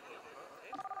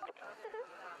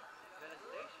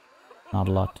 Not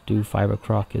a lot to do. Fiber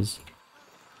croc is...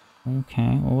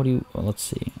 Okay, well, what do you... Well, let's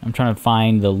see. I'm trying to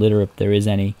find the litter if there is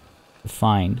any to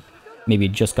find. Maybe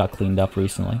it just got cleaned up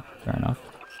recently. Fair enough.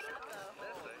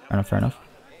 Fair enough, fair enough.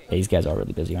 Yeah, these guys are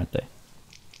really busy, aren't they?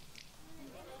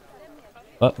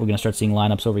 But we're going to start seeing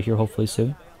lineups over here hopefully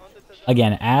soon.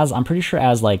 Again, I'm pretty sure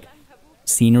as, like,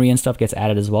 scenery and stuff gets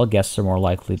added as well, guests are more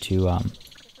likely to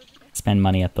spend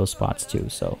money at those spots too.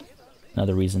 So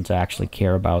another reason to actually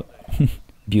care about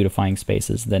beautifying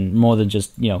spaces than more than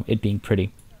just, you know, it being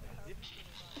pretty.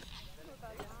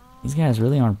 These guys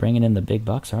really aren't bringing in the big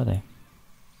bucks, are they?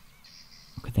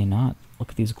 How could they not? Look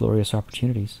at these glorious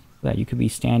opportunities. Look at that, you could be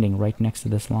standing right next to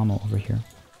this llama over here.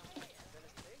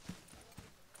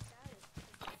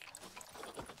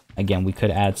 Again, we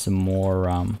could add some more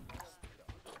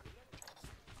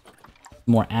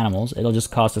animals. It'll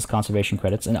just cost us conservation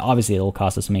credits, and obviously it'll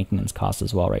cost us maintenance costs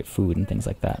as well, right? Food and things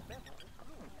like that.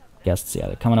 Guests, yeah,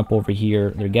 they're coming up over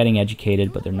here. They're getting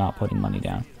educated, but they're not putting money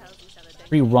down.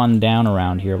 Pretty run down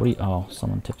around here. What do you... Oh,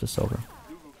 someone tipped us over.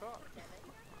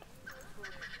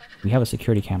 We have a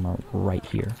security camera right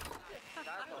here.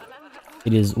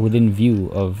 It is within view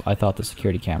of, I thought, the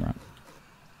security camera.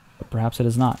 But perhaps it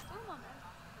is not.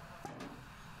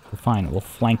 We're fine. We'll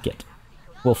flank it.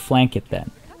 We'll flank it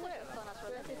then.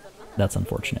 That's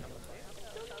unfortunate.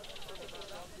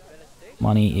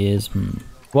 Money is...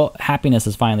 Well, happiness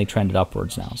has finally trended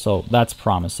upwards now, so that's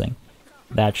promising.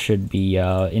 That should be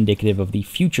indicative of the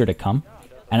future to come.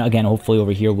 And again, hopefully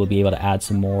over here we'll be able to add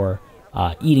some more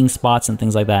eating spots and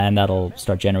things like that, and that'll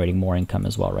start generating more income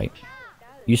as well, right?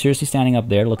 You seriously standing up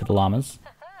there to look at the llamas?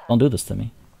 Don't do this to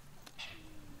me.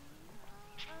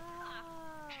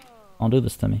 Don't do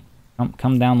this to me.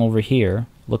 Come down over here,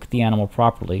 look at the animal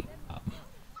properly.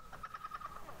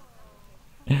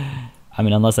 I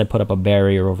mean, unless I put up a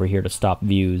barrier over here to stop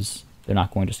views, they're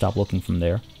not going to stop looking from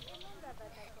there.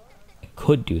 I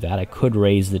could do that. I could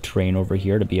raise the terrain over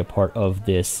here to be a part of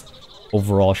this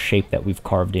overall shape that we've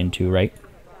carved into, right?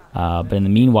 But in the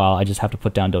meanwhile, I just have to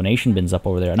put down donation bins up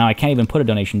over there. Now, I can't even put a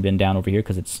donation bin down over here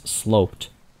because it's sloped.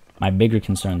 My bigger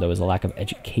concern, though, is a lack of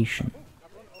education.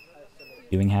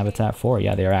 Viewing habitat 4.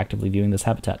 Yeah, they are actively viewing this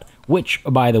habitat. Which,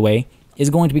 by the way, is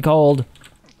going to be called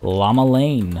Llama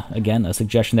Lane. Again, a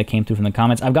suggestion that came through from the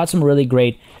comments. I've got some really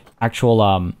great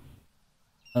actual...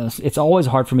 it's always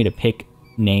hard for me to pick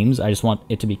names. I just want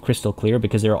it to be crystal clear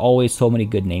because there are always so many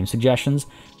good name suggestions.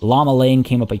 Llama Lane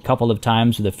came up a couple of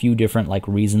times with a few different like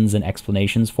reasons and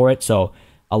explanations for it. So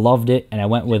I loved it, and I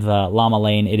went with Llama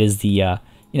Lane. It is the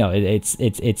you know, it's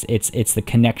the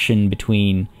connection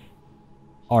between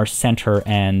our center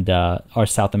and our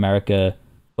South America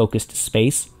focused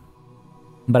space.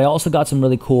 But I also got some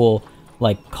really cool,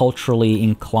 like, culturally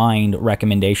inclined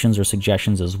recommendations or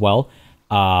suggestions as well,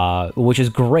 which is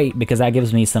great because that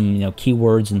gives me some, you know,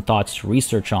 keywords and thoughts to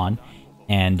research on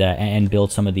and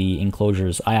build some of the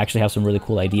enclosures. I actually have some really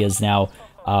cool ideas now,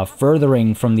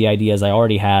 furthering from the ideas I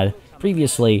already had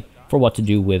previously for what to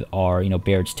do with our, you know,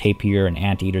 Baird's tapir and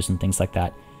anteaters and things like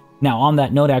that. Now, on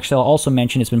that note, actually, I'll also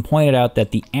mention it's been pointed out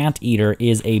that the anteater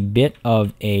is a bit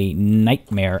of a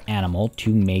nightmare animal to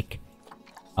make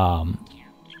a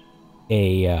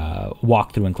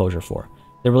walk-through enclosure for.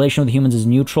 Their relation with humans is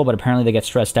neutral, but apparently they get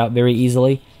stressed out very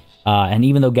easily. And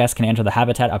even though guests can enter the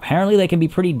habitat, apparently they can be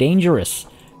pretty dangerous,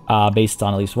 based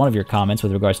on at least one of your comments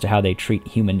with regards to how they treat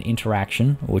human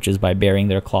interaction, which is by burying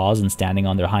their claws and standing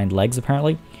on their hind legs,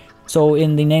 apparently. So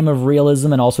in the name of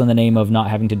realism and also in the name of not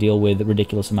having to deal with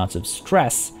ridiculous amounts of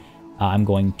stress, I'm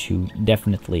going to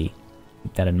definitely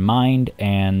keep that in mind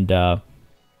and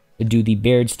do the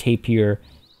Baird's tapir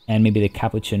and maybe the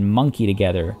capuchin monkey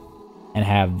together and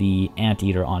have the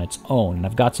anteater on its own. And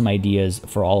I've got some ideas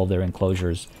for all of their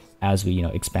enclosures as we, you know,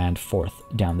 expand forth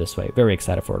down this way. Very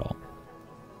excited for it all.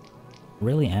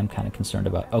 Really am kind of concerned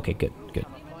about... Okay, good, good.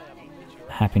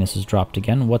 Happiness has dropped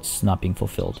again. What's not being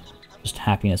fulfilled? Just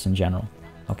happiness in general.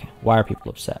 Okay, why are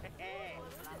people upset?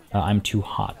 I'm too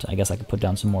hot. I guess I could put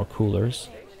down some more coolers.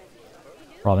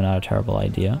 Probably not a terrible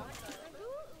idea.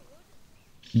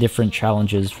 Different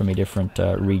challenges from a different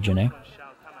region, eh?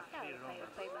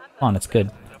 Come on, it's good.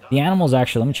 The animals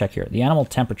actually... Let me check here. The animal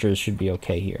temperatures should be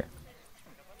okay here.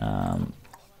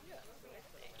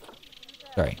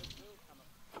 Sorry.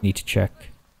 Need to check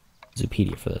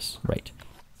Zoopedia for this. Right.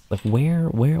 Like,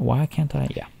 why can't I...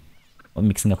 Yeah. I'm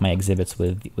mixing up my exhibits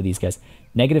with these guys.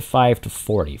 -5 to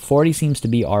 40. 40 seems to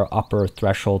be our upper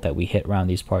threshold that we hit around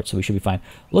these parts, so we should be fine.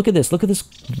 Look at this. Look at this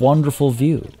wonderful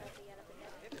view.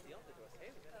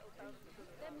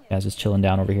 Guys, just chilling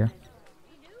down over here.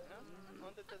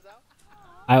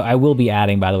 I will be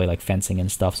adding, by the way, like fencing and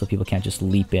stuff, so people can't just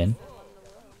leap in.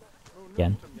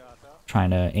 Again,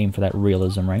 Trying to aim for that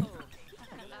realism, right?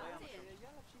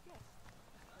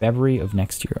 February of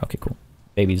next year. Okay, cool.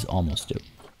 Baby's almost due.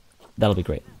 That'll be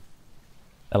great.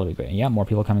 That'll be great. And yeah, more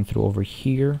people coming through over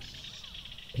here.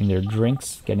 Getting their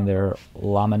drinks, getting their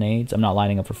lemonades. I'm not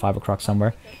lining up for 5 o'clock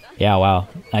somewhere. Yeah, wow.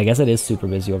 I guess it is super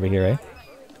busy over here, eh?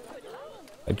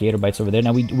 A Gator Bites over there.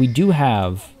 Now, we do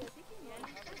have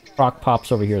Crock Pops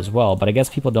over here as well, but I guess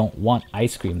people don't want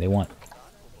ice cream. They want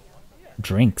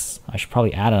drinks. I should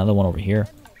probably add another one over here.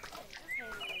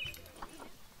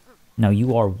 Now,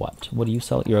 you are what? What do you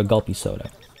sell? You're a Gulpy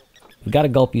Soda. We got a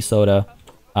Gulpy Soda.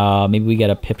 Maybe we get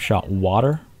a Pip Shot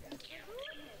Water.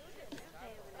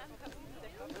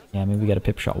 Yeah, maybe we get a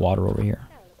Pip Shot Water over here.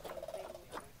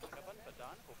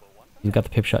 We've got the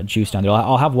Pip Shot Juice down there.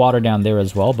 I'll have water down there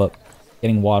as well, but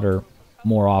getting water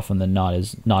more often than not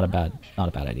is not a bad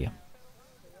idea.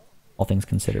 All things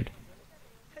considered.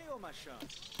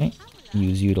 Okay,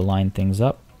 use you to line things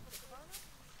up.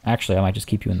 Actually, I might just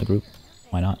keep you in the group.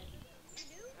 Why not?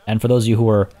 And for those of you who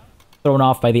are thrown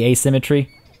off by the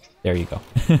asymmetry, there you go.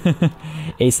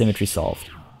 Asymmetry solved.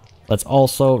 Let's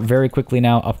also very quickly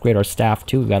now upgrade our staff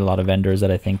too. We've got a lot of vendors that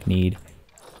I think need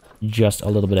just a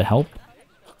little bit of help.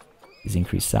 These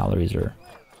increased salaries are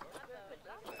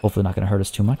hopefully not going to hurt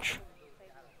us too much.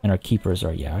 And our keepers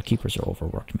are, yeah, our keepers are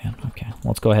overworked, man. Okay,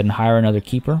 let's go ahead and hire another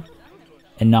keeper.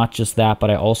 And not just that, but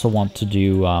I also want to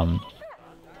do, I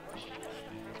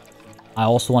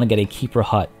also want to get a keeper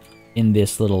hut in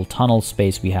this little tunnel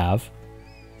space we have.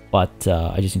 But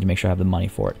I just need to make sure I have the money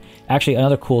for it. Actually,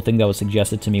 another cool thing that was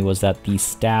suggested to me was that the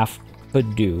staff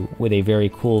could do with a very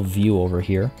cool view over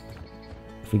here.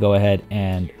 If we go ahead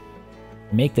and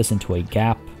make this into a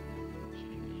gap,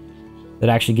 that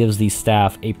actually gives the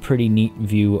staff a pretty neat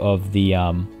view of the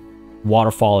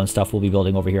waterfall and stuff we'll be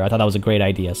building over here. I thought that was a great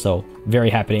idea, so very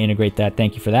happy to integrate that.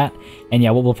 Thank you for that. And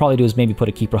yeah, what we'll probably do is maybe put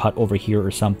a keeper hut over here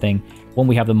or something. When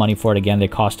we have the money for it again, they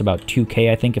cost about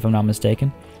 2K, I think, if I'm not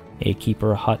mistaken. A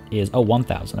keeper hut is, oh,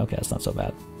 1,000. Okay, that's not so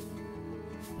bad.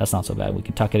 That's not so bad. We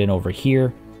can tuck it in over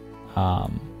here.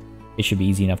 It should be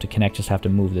easy enough to connect. Just have to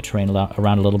move the terrain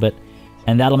around a little bit.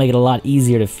 And that'll make it a lot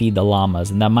easier to feed the llamas.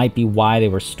 And that might be why they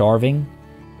were starving.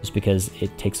 Just because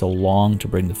it takes so long to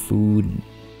bring the food and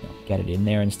get it in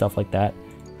there and stuff like that.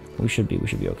 We should be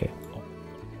okay.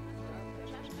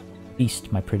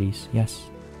 Feast, my pretties. Yes.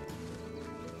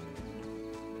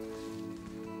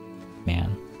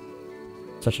 Man.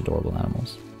 Such adorable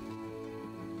animals.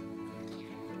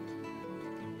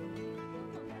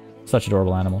 Such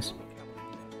adorable animals.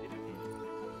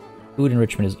 Food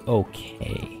enrichment is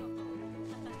okay.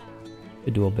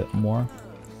 Could do a bit more.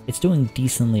 It's doing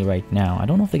decently right now. I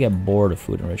don't know if they get bored of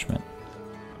food enrichment.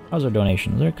 How's our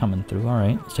donations? They're coming through.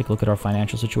 Alright, let's take a look at our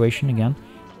financial situation again.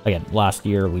 Again, last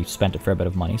year we spent a fair bit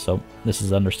of money, so this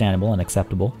is understandable and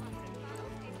acceptable.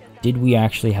 Did we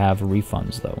actually have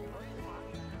refunds, though?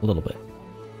 A little bit.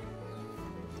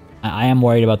 I am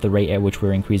worried about the rate at which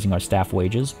we're increasing our staff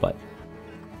wages, but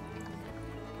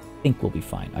I think we'll be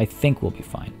fine. I think we'll be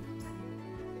fine.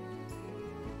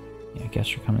 Yeah, I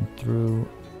guess you're coming through.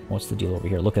 What's the deal over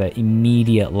here? Look at that.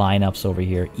 Immediate lineups over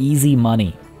here. Easy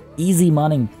money. Easy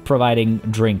money providing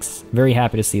drinks. Very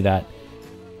happy to see that.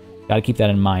 Gotta keep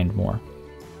that in mind more.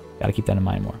 Gotta keep that in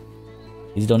mind more.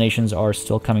 These donations are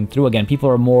still coming through. Again, people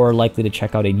are more likely to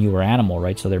check out a newer animal,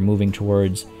 right? So they're moving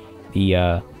towards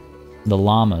the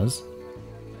llamas.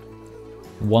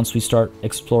 Once we start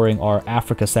exploring our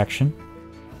Africa section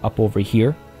up over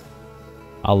here,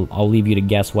 I'll leave you to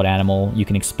guess what animal you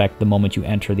can expect the moment you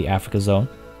enter the Africa zone.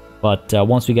 But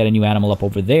once we get a new animal up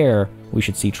over there, we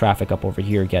should see traffic up over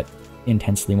here get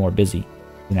intensely more busy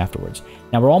than afterwards.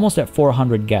 Now we're almost at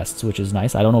 400 guests, which is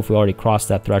nice. I don't know if we already crossed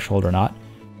that threshold or not.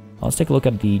 Let's take a look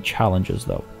at the challenges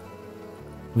though.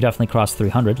 We definitely crossed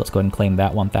 300. Let's go ahead and claim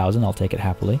that 1,000. I'll take it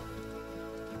happily.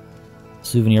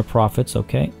 Souvenir profits,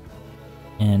 okay.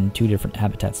 And 2 different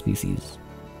habitat species.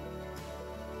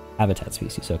 Habitat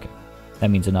species, okay. That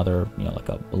means another, you know, like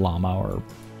a llama or...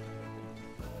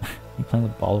 You playing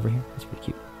with the ball over here? That's pretty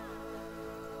cute.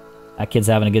 That kid's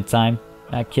having a good time.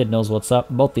 That kid knows what's up.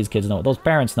 Both these kids know. Those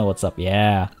parents know what's up.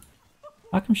 Yeah.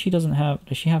 How come she doesn't have...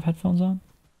 Does she have headphones on?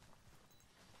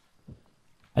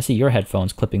 I see your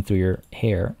headphones clipping through your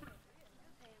hair.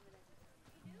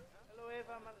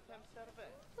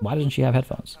 Why doesn't she have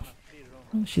headphones?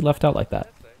 She left out like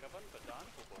that.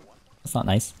 That's not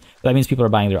nice. But that means people are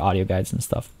buying their audio guides and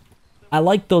stuff. I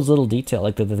like those little details.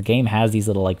 Like the game has these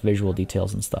little like visual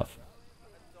details and stuff.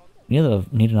 We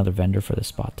need another vendor for this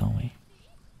spot, don't we?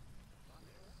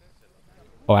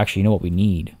 Oh, actually, you know what we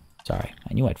need? Sorry,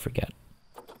 I knew I'd forget.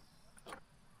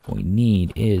 What we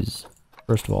need is...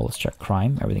 First of all, let's check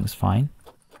crime. Everything's fine.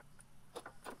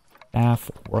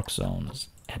 Staff work zones.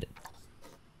 Edit.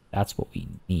 That's what we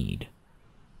need.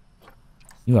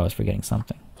 Knew I was forgetting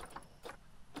something.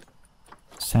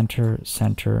 Center,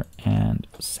 center, and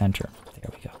center. There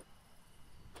we go.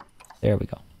 There we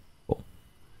go. Cool.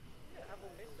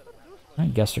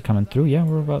 Alright, guests are coming through. Yeah,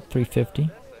 we're about 350.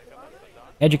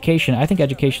 Education. I think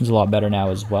education's a lot better now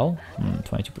as well.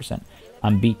 22%.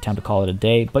 I'm beat. Time to call it a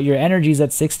day. But your energy's at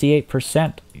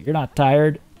 68%. You're not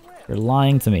tired. You're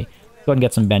lying to me. Go ahead and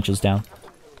get some benches down.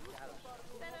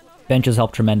 Benches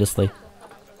help tremendously.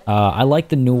 I like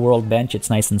the New World bench. It's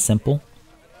nice and simple.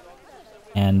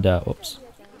 And, oops.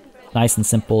 Nice and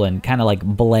simple and kind of like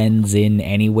blends in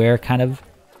anywhere, kind of.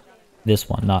 This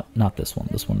one, not this one.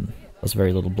 This one does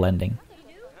very little blending.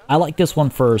 I like this one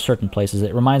for certain places.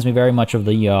 It reminds me very much of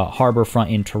the harbor front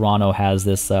in Toronto has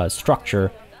this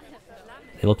structure.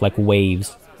 They look like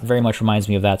waves. Very much reminds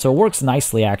me of that. So it works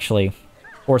nicely, actually.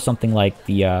 Or something like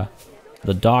the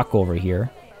dock over here.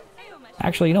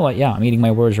 Actually, you know what? Yeah, I'm eating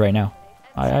my words right now.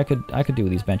 I could do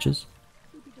with these benches.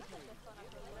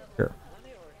 Sure.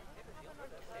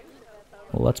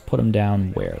 Well, let's put them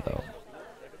down where, though?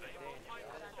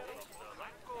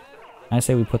 I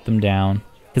say we put them down...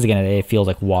 Because again, it feels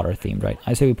like water themed, right?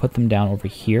 I say we put them down over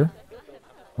here.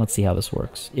 Let's see how this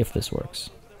works. If this works.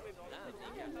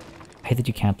 I hate that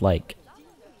you can't, like,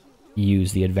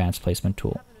 use the advanced placement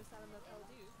tool.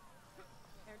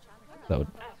 I would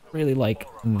really like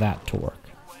that to work.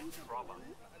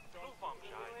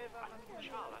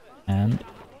 And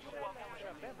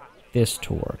this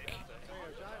to work.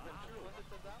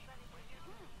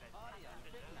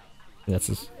 That's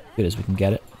as good as we can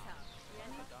get it.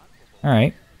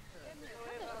 Alright.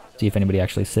 See if anybody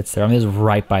actually sits there. I mean, this is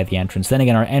right by the entrance. Then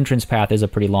again, our entrance path is a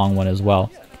pretty long one as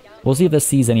well. We'll see if this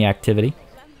sees any activity.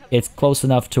 It's close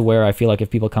enough to where I feel like if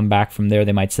people come back from there,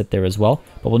 they might sit there as well.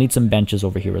 But we'll need some benches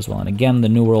over here as well. And again, the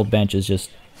New World bench is just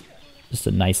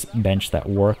a nice bench that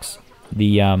works.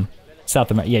 The South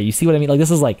America, yeah, you see what I mean? Like,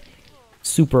 this is like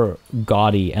super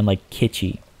gaudy and like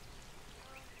kitschy.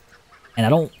 And I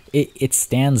don't, it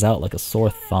stands out like a sore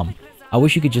thumb. I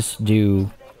wish you could just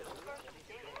do...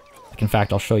 In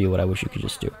fact, I'll show you what I wish you could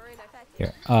just do.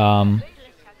 Here. And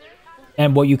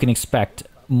what you can expect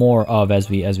more of as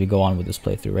we go on with this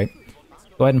playthrough, right?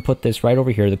 Go ahead and put this right over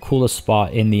here, the coolest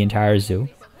spot in the entire zoo.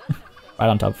 Right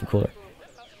on top of the cooler.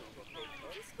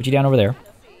 Put you down over there.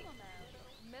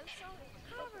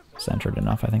 Centered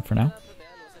enough, I think, for now.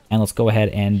 And let's go ahead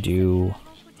and do...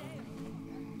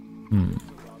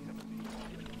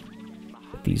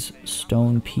 Put these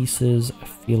stone pieces, I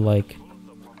feel like...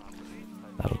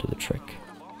 That'll do the trick.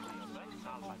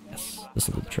 Yes, this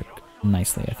will do the trick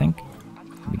nicely, I think.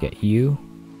 Let me get you.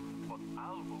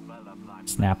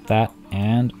 Snap that,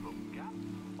 and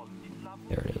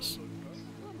there it is.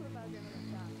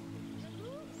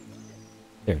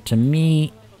 There, to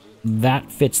me,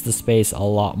 that fits the space a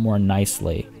lot more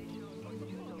nicely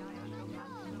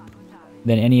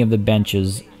than any of the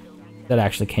benches that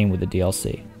actually came with the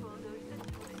DLC.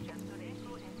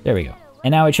 There we go.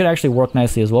 And now it should actually work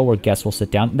nicely as well, where guests will sit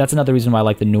down. That's another reason why I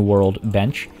like the New World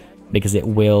bench, because it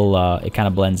will, it kind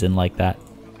of blends in like that.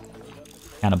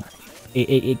 Kind of,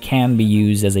 it can be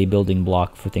used as a building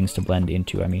block for things to blend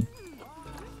into, I mean.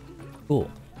 Cool.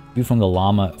 View from the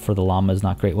llama for the llama is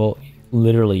not great. Well,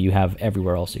 literally you have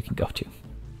everywhere else you can go to.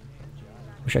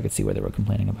 Wish I could see where they were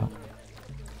complaining about.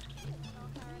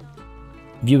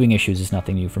 Viewing issues is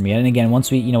nothing new for me. And again, once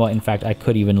we, you know what, in fact, I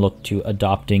could even look to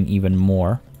adopting even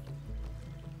more.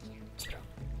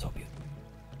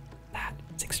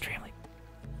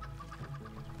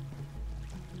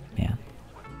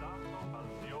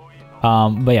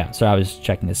 But yeah, so I was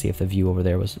checking to see if the view over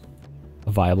there was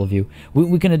a viable view.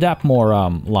 We can adapt more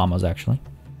llamas, actually.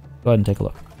 Go ahead and take a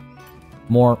look.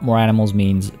 More animals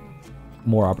means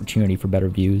more opportunity for better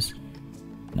views.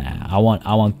 Nah, I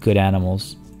want good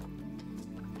animals.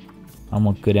 I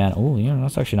want good animals. Oh, yeah,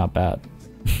 that's actually not bad.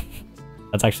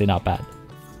 That's actually not bad.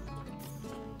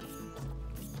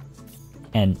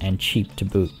 And cheap to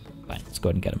boot. Fine, let's go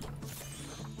ahead and get them.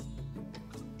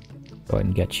 Go ahead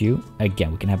and get you.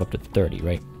 Again, we can have up to 30,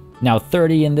 right? Now,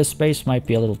 30 in this space might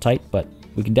be a little tight, but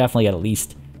we can definitely get at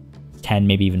least 10,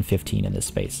 maybe even 15 in this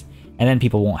space. And then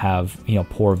people won't have, you know,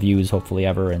 poor views, hopefully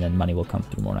ever, and then money will come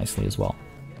through more nicely as well.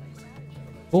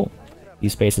 Cool.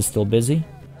 These spaces still busy?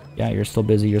 Yeah, you're still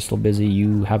busy, you're still busy.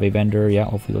 You have a vendor, yeah,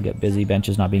 hopefully you'll get busy. Bench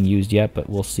is not being used yet, but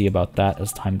we'll see about that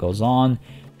as time goes on.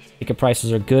 Ticket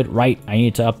prices are good. Right, I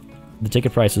need to up the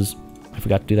ticket prices. I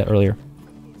forgot to do that earlier.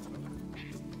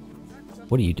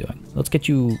 What are you doing? Let's get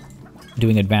you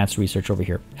doing advanced research over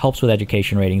here. Helps with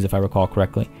education ratings, if I recall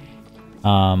correctly.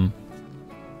 Do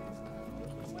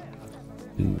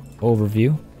to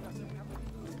overview.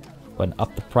 But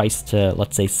up the price to,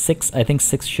 let's say 6. I think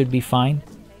 6 should be fine.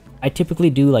 I typically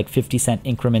do like 50-cent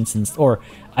increments and, or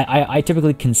I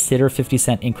typically consider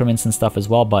 50-cent increments and stuff as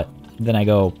well, but then I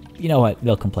go, you know what,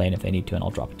 they'll complain if they need to and I'll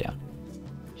drop it down.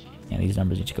 And these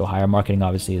numbers need to go higher. Marketing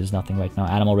obviously is nothing right now.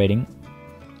 Animal rating,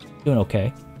 doing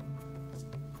okay.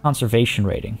 Conservation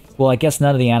rating. Well, I guess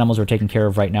none of the animals we're taking care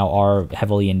of right now are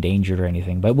heavily endangered or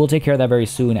anything, but we'll take care of that very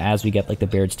soon as we get like the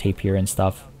Baird's tapir and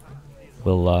stuff.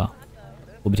 We'll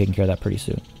be taking care of that pretty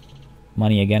soon.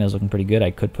 Money, again, is looking pretty good.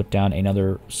 I could put down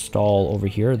another stall over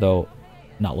here, though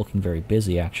not looking very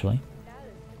busy, actually.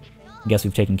 I guess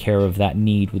we've taken care of that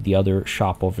need with the other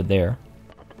shop over there.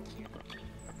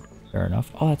 Fair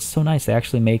enough. Oh, that's so nice. They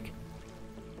actually make...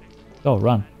 Oh,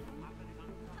 run.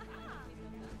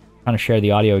 Trying to share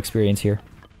the audio experience here.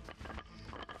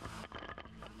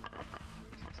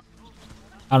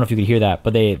 I don't know if you could hear that,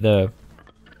 but the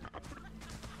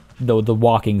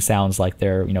walking sounds like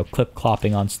they're, you know,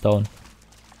 clip-clopping on stone.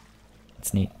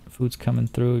 That's neat. Food's coming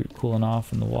through. You're cooling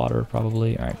off in the water,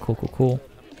 probably. Alright, cool, cool, cool.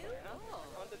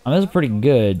 This is pretty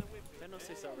good.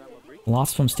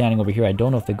 Lots of them standing over here. I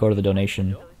don't know if they go to the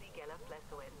donation.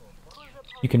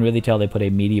 You can really tell they put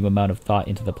a medium amount of thought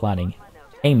into the planning.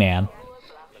 Hey, man.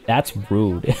 That's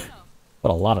rude. Put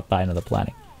a lot of thought into the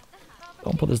planning.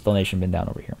 Don't put this donation bin down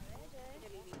over here.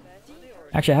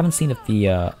 Actually, I haven't seen if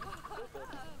the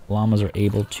llamas are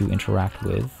able to interact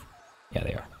with... Yeah,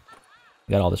 they are.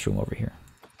 We got all this room over here.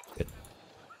 Good.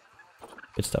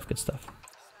 Good stuff, good stuff.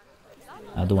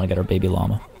 I do want to get our baby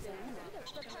llama.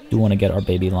 Do want to get our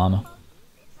baby llama.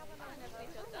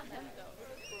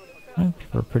 Oh,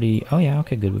 people are pretty... Oh yeah,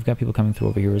 okay, good. We've got people coming through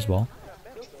over here as well.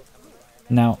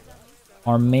 Now,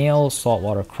 our male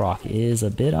saltwater croc is a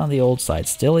bit on the old side.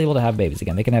 Still able to have babies.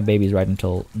 Again, they can have babies right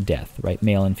until death, right?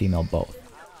 Male and female both.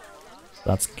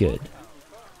 That's good.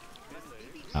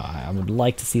 I would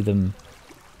like to see them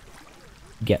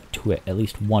get to it at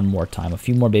least one more time. A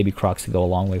few more baby crocs to go a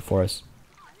long way for us.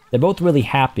 They're both really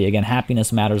happy. Again,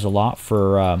 happiness matters a lot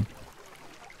for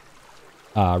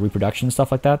reproduction and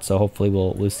stuff like that. So hopefully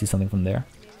we'll see something from there.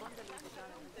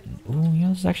 Oh, yeah,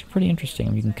 this is actually pretty interesting. I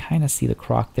mean, you can kind of see the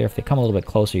croc there. If they come a little bit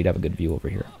closer, you'd have a good view over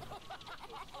here.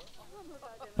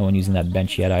 No one using that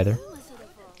bench yet either.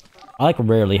 I like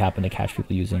rarely happen to catch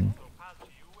people using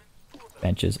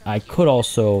benches. I could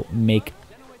also make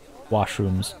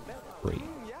washrooms free.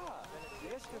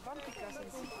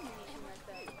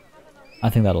 I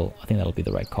think that'll be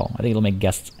the right call. I think it'll make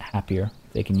guests happier.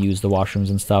 They can use the washrooms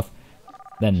and stuff.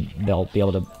 Then they'll be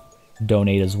able to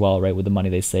donate as well, right, with the money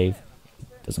they save.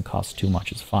 It doesn't cost too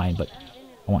much, it's fine, but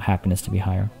I want happiness to be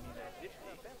higher.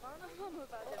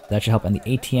 That should help. And the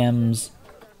ATMs,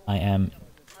 I am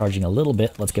charging a little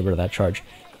bit. Let's get rid of that charge.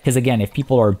 Because again, if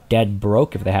people are dead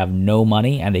broke, if they have no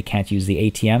money and they can't use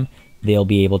the ATM, they'll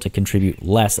be able to contribute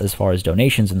less as far as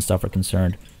donations and stuff are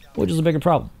concerned, which is a bigger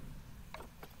problem.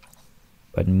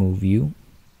 Go ahead and move you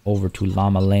over to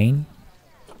Llama Lane.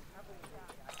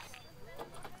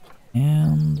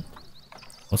 And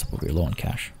what's up over here? Low on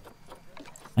cash.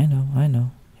 I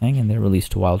know. Hang in there. Release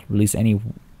to wild. Release any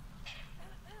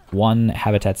one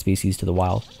habitat species to the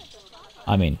wild.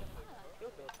 I mean,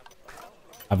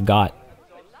 I've got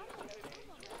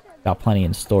plenty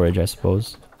in storage, I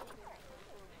suppose.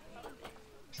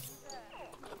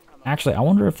 Actually, I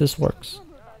wonder if this works.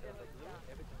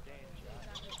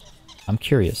 I'm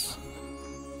curious.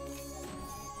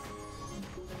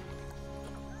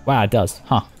 Wow, it does.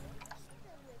 Huh.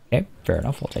 Okay, fair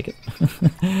enough. I'll take it.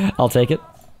 I'll take it.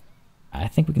 I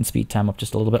think we can speed time up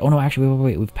just a little bit. Oh no, actually,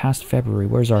 wait. We've passed February.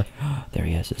 Where's our... There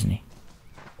he is, isn't he?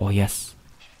 Oh, yes.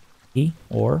 He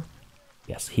or...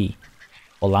 Yes, he.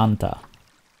 Olanta.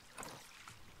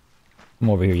 Come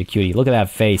over here, you cutie. Look at that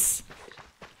face.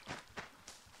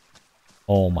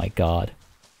 Oh my god.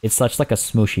 It's such like a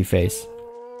smooshy face.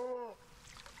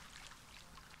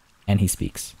 And he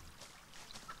speaks.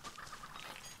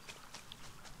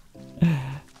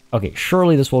 Okay,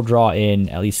 surely this will draw in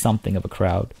at least something of a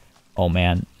crowd. Oh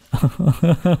man.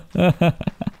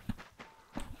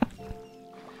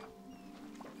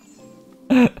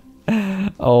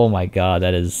 Oh my god,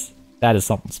 that is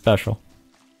something special.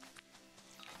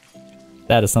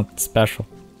 That is something special.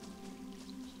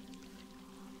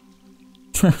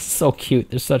 So cute.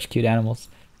 They're such cute animals.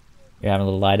 You're having a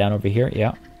little lie down over here.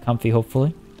 Yeah, comfy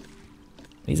hopefully.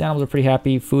 These animals are pretty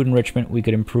happy. Food enrichment we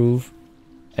could improve.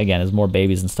 Again, as more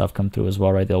babies and stuff come through as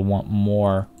well, right? They'll want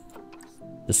more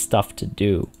the stuff to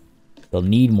do. They'll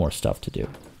need more stuff to do.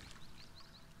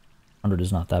 100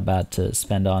 is not that bad to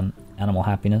spend on animal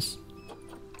happiness.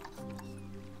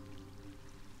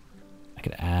 I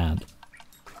could add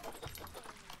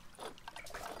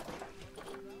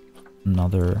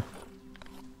Another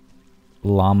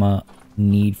llama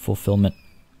need fulfillment.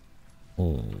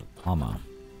 Oh, llama.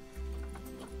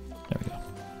 There we go.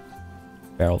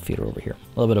 Barrel feeder over here.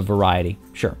 A little bit of variety.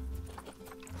 Sure.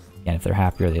 And if they're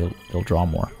happier, they'll draw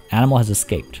more. Animal has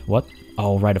escaped. What?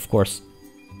 Oh, right, of course.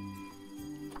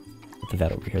 Put the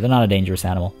vet over here. They're not a dangerous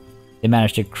animal. They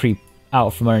managed to creep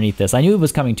out from underneath this. I knew it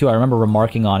was coming too. I remember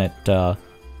remarking on it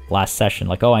last session.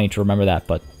 Like, oh, I need to remember that.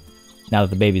 But now that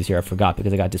the baby's here, I forgot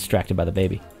because I got distracted by the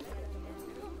baby.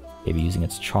 Baby using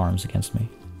its charms against me.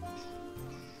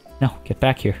 No, get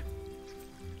back here.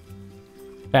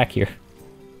 Back here.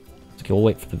 Okay, we'll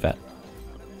wait for the vet.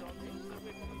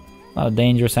 Not a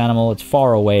dangerous animal. It's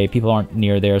far away. People aren't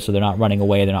near there, so they're not running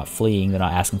away. They're not fleeing. They're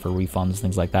not asking for refunds,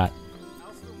 things like that.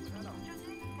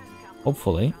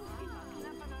 Hopefully.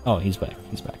 Oh, he's back.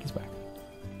 He's back. He's back.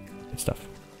 Good stuff.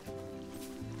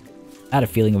 I had a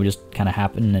feeling it would just kind of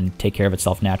happen and take care of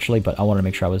itself naturally, but I wanted to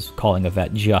make sure I was calling a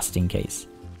vet just in case.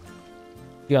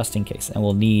 Just in case. And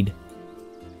we'll need...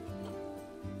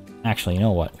 Actually, you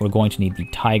know what? We're going to need the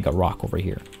taiga rock over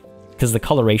here. Because the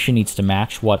coloration needs to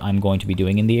match what I'm going to be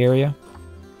doing in the area.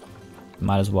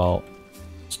 Might as well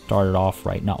start it off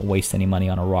right, not waste any money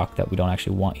on a rock that we don't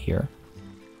actually want here.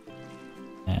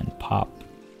 And pop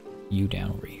you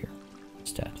down over here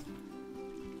instead.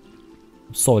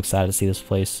 I'm so excited to see this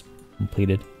place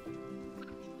completed.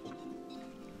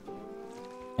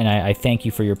 And I thank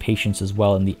you for your patience as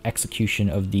well in the execution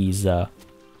of these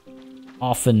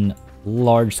often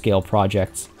large-scale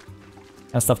projects.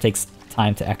 That stuff takes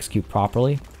time to execute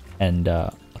properly, and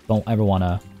don't ever want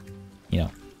to, you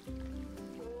know,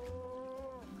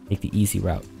 take the easy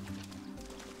route.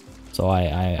 So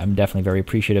I'm definitely very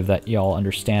appreciative that y'all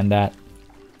understand that,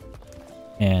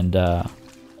 and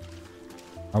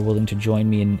are willing to join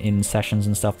me in sessions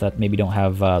and stuff that maybe don't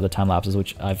have the time lapses,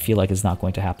 which I feel like is not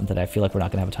going to happen today. I feel like we're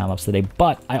not going to have a time lapse today,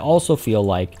 but I also feel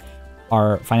like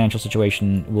our financial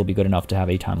situation will be good enough to have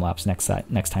a time lapse next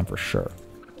time for sure.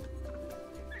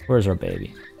 Where's our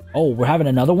baby? Oh, we're having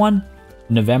another one?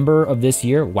 November of this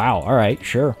year? Wow, alright,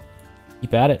 sure.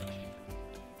 Keep at it.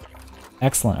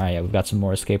 Excellent. Alright, yeah, we've got some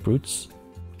more escape routes.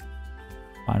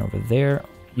 Fine over there.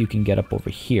 You can get up over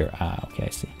here. Ah, okay, I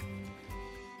see.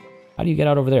 How do you get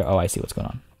out over there? Oh, I see what's going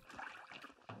on.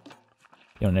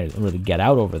 You don't really get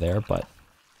out over there, but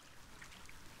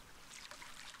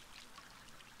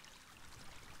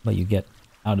you get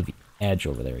out of the edge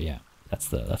over there. Yeah, that's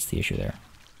the issue there.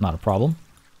 Not a problem.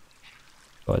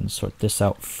 Go ahead and sort this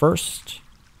out first.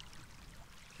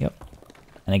 Yep.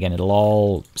 And again, it'll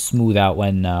all smooth out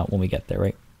when we get there,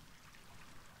 right?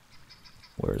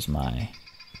 Where's my...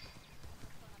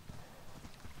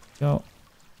 Go.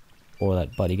 Before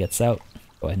that buddy gets out,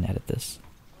 go ahead and edit this.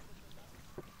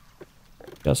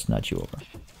 Just nudge you over.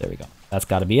 There we go. That's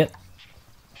got to be it.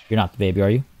 You're not the baby,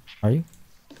 are you? Are you?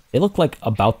 They look like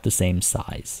about the same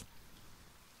size.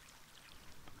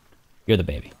 You're the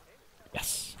baby.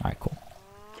 Yes. All right, cool.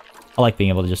 I like being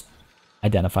able to just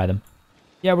identify them.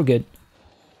 Yeah, we're good.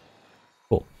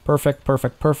 Cool. Perfect,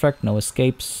 perfect, perfect. No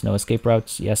escapes, no escape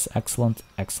routes. Yes, excellent,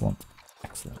 excellent,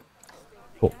 excellent.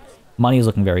 Cool. Money is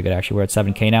looking very good, actually. We're at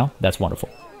 7K now. That's wonderful.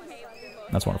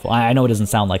 That's wonderful. I know it doesn't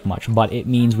sound like much, but it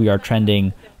means we are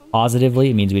trending positively.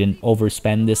 It means we didn't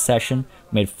overspend this session.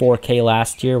 We made 4K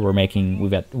last year. We're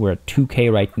at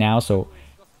 2K right now. So,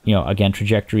 you know, again,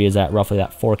 trajectory is at roughly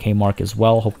that 4K mark as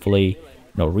well. Hopefully,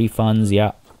 no refunds.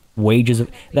 Yeah. Wages.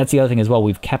 That's the other thing as well.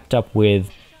 We've kept up with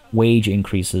wage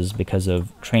increases because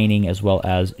of training as well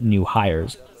as new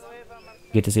hires.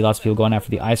 You get to see lots of people going after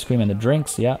the ice cream and the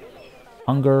drinks. Yeah.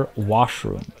 Hunger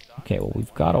washroom. Okay, well,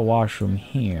 we've got a washroom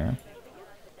here.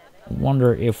 I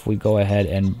wonder if we go ahead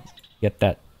and get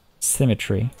that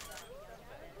symmetry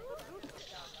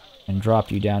and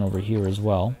drop you down over here as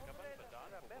well.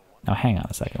 Now, hang on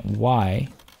a second. Why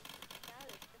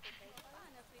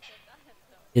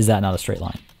is that not a straight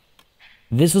line?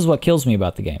 This is what kills me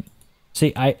about the game.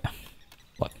 See,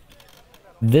 look.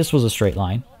 This was a straight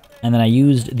line, and then I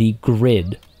used the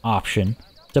grid option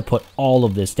to put all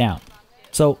of this down.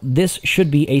 So this should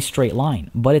be a straight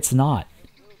line, but it's not.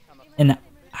 And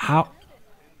how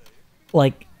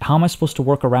am I supposed to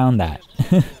work around that?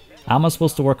 How am I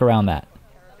supposed to work around that?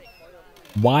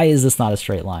 Why is this not a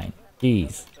straight line?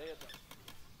 Jeez.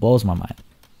 Blows my mind.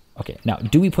 Okay, now,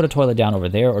 do we put a toilet down over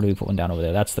there, or do we put one down over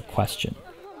there? That's the question.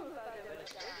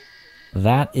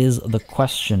 That is the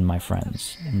question, my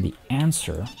friends. And the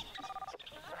answer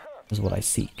is what I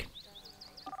seek.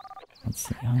 Let's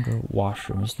see, hunger,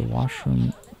 washroom. Is the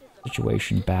washroom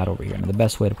situation bad over here? And the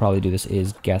best way to probably do this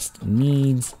is guest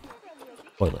needs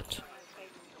toilet.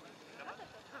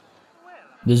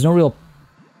 There's no real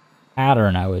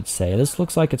pattern, I would say. This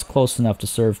looks like it's close enough to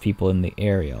serve people in the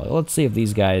area. Let's see if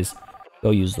these guys go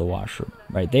use the washroom,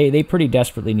 right? They pretty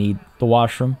desperately need the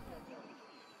washroom.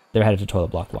 They're headed to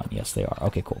toilet block 1. Yes, they are.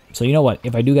 Okay, cool. So you know what?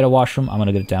 If I do get a washroom, I'm going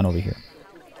to get it down over here.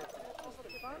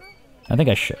 I think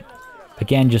I should.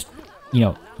 Again, just, you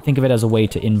know, think of it as a way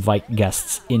to invite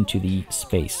guests into the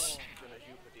space.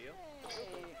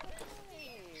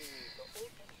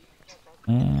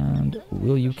 And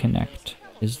will you connect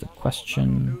is the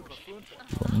question.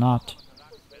 You will not.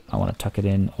 I want to tuck it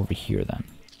in over here then.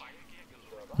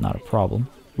 Not a problem.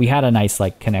 We had a nice,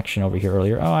 like, connection over here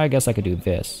earlier. Oh, I guess I could do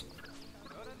this.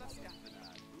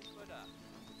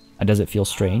 Does it feel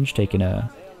strange taking a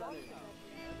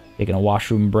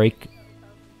washroom break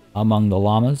among the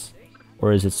llamas?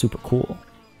 Or is it super cool?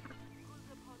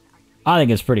 I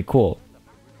think it's pretty cool.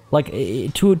 Like,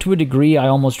 to a degree, I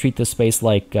almost treat this space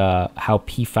like how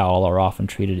peafowl are often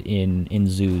treated in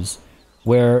zoos,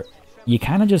 where they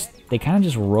kind of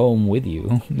just roam with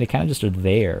you. They kind of just are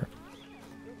there.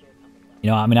 You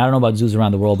know, I mean, I don't know about zoos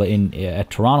around the world, but at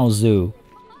Toronto Zoo,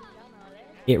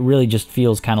 it really just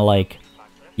feels kind of like,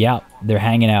 yeah, they're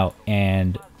hanging out,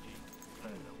 and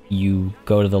you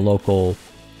go to the local.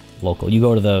 You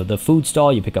go to the food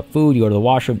stall, you pick up food, you go to the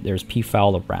washroom, there's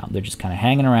peafowl around. They're just kind of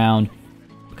hanging around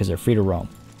because they're free to roam.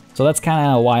 So that's kind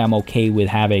of why I'm okay with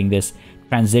having this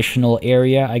transitional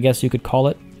area, I guess you could call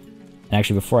it. And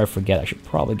actually, before I forget, I should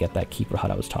probably get that keeper hut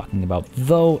I was talking about.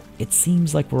 Though, it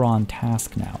seems like we're on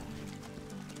task now.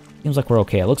 Seems like we're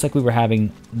okay. It looks like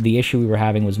the issue we were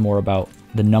having was more about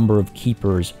the number of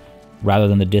keepers rather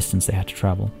than the distance they had to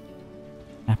travel.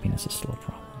 Happiness is still a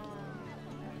problem.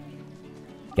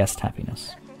 Guest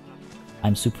happiness.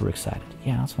 I'm super excited.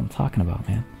 Yeah, that's what I'm talking about,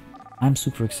 man. I'm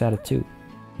super excited too.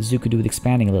 The zoo could do with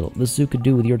expanding a little. The zoo could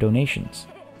do with your donations.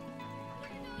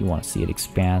 You want to see it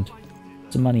expand.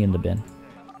 Some money in the bin.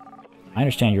 I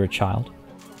understand you're a child.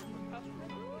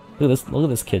 Look at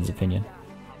this kid's opinion.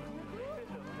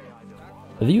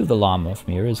 The view of the llama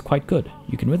from here is quite good.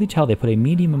 You can really tell they put a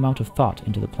medium amount of thought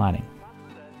into the planning.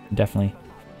 Definitely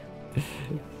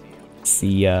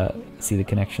see the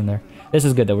connection there. This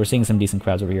is good though. We're seeing some decent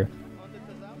crowds over here.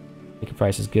 Ticket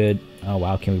price is good. Oh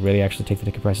wow, can we really actually take the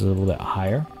ticket prices a little bit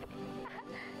higher?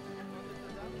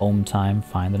 Home time,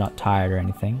 fine. They're not tired or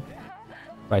anything.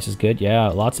 Price is good. Yeah,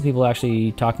 lots of people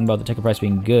actually talking about the ticket price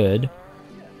being good.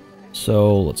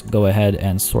 So let's go ahead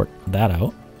and sort that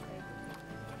out.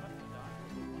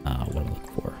 What am I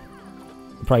looking for?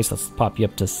 The price, let's pop you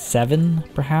up to 7,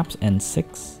 perhaps, and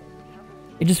 6.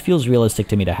 It just feels realistic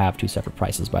to me to have 2 separate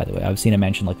prices, by the way. I've seen it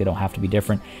mentioned like they don't have to be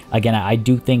different. Again, I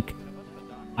do think,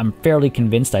 I'm fairly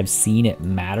convinced I've seen it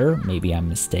matter. Maybe I'm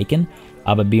mistaken.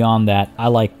 But beyond that, I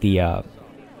like the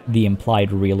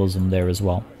implied realism there as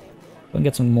well. We can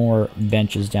get some more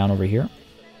benches down over here.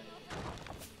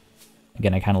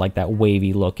 Again, I kind of like that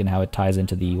wavy look and how it ties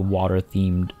into the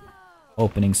water-themed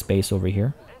opening space over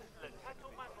here.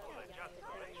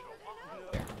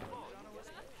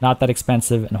 Not that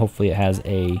expensive, and hopefully it has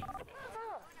a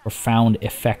profound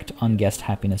effect on guest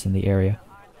happiness in the area.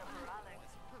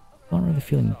 I'm not really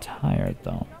feeling tired,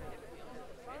 though.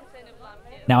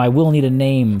 Now, I will need a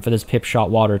name for this Pip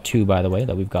Shot Water, too, by the way,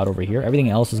 that we've got over here.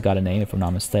 Everything else has got a name, if I'm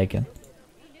not mistaken.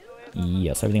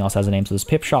 Yes, everything else has a name. So this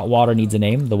Pip Shot Water needs a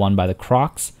name, the one by the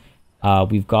Crocs.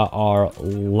 We've got our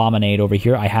Lemonade over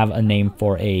here. I have a name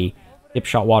for a Pip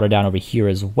Shot Water down over here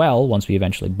as well, once we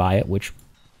eventually buy it, which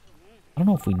I don't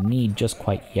know if we need just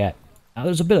quite yet. Now,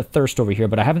 there's a bit of thirst over here,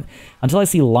 but I haven't... Until I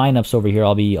see lineups over here,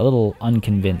 I'll be a little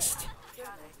unconvinced.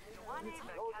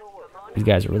 These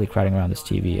guys are really crowding around this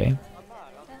TV, eh?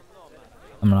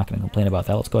 I'm not going to complain about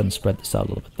that. Let's go ahead and spread this out a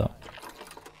little bit, though.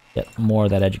 Get more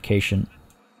of that education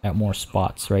at more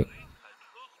spots, right?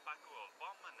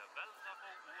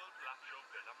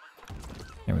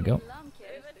 There we go.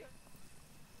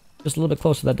 Just a little bit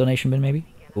closer to that donation bin, maybe?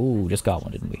 Ooh, just got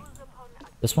one, didn't we?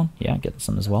 This one? Yeah, get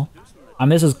some as well. I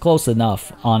mean, this is close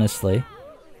enough, honestly.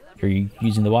 Are you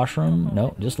using the washroom?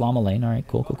 No, just Llama Lane. Alright,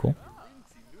 cool, cool, cool.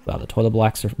 Wow, the toilet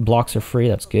blocks are free.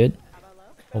 That's good.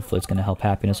 Hopefully it's going to help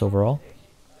happiness overall.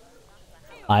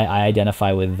 I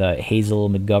identify with Hazel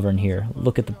McGovern here.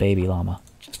 Look at the baby llama.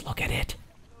 Just look at it.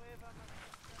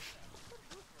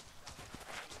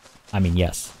 I mean,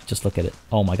 yes. Just look at it.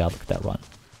 Oh my god, look at that run.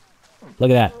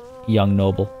 Look at that, young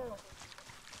noble.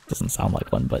 Doesn't sound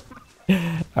like one, but...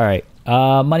 Alright,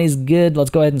 money's good.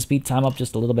 Let's go ahead and speed time up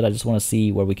just a little bit. I just want to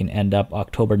see where we can end up.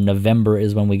 October, November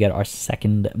is when we get our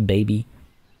second baby.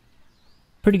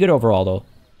 Pretty good overall, though.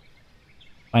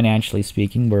 Financially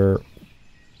speaking, we're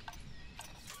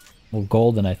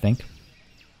golden, I think.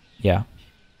 Yeah.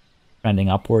 trending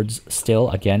upwards still.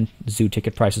 Again, zoo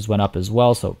ticket prices went up as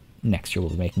well, so next year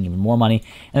we'll be making even more money.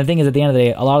 And the thing is, at the end of the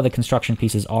day, a lot of the construction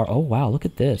pieces are... Oh, wow, look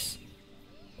at this.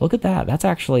 Look at that. That's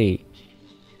actually...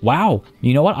 Wow.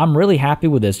 You know what? I'm really happy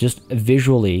with this. Just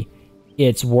visually,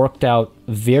 it's worked out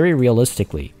very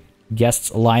realistically.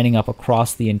 Guests lining up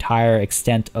across the entire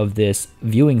extent of this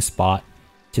viewing spot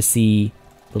to see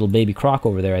little baby croc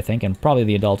over there, I think, and probably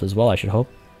the adult as well, I should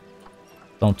hope.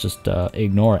 Don't just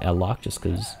ignore Ellock just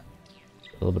because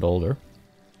a little bit older.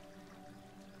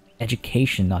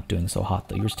 Education not doing so hot,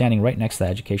 though. You're standing right next to the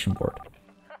education board.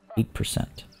 8%.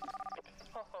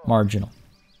 Marginal.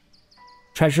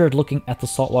 Treasured looking at the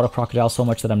saltwater crocodile so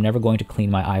much that I'm never going to clean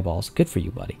my eyeballs. Good for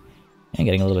you, buddy. And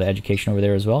getting a little bit of education over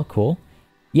there as well. Cool.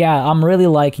 Yeah, I'm really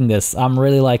liking this. I'm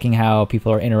really liking how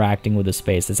people are interacting with the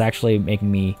space. It's actually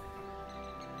making me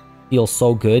feel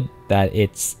so good that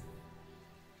it's...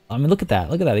 I mean, look at that.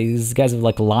 Look at that. These guys have,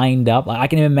 like, lined up. I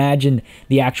can imagine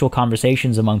the actual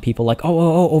conversations among people, like,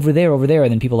 oh, over there. And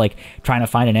then people, like, trying to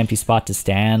find an empty spot to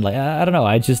stand. Like, I don't know.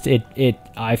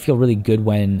 I feel really good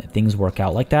when things work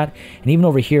out like that. And even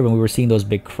over here, when we were seeing those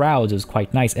big crowds, it was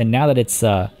quite nice. And now that it's,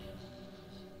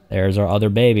 there's our other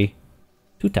baby.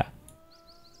 Tuta.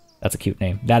 That's a cute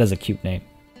name. That is a cute name.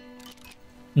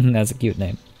 That's a cute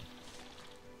name.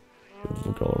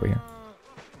 Little girl over here.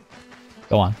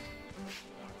 Go on.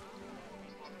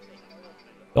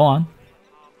 Go on.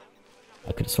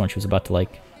 I could have sworn she was about to,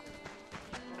 like,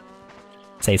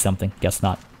 say something. Guess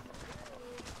not.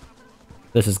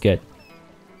 This is good.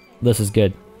 This is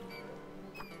good.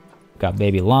 We got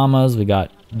baby llamas. We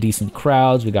got decent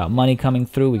crowds. We got money coming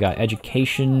through. We got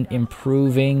education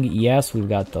improving. Yes, we've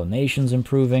got donations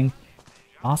improving.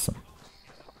 Awesome.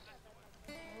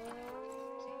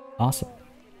 Awesome.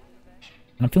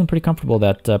 And I'm feeling pretty comfortable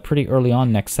that pretty early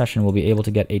on next session we'll be able to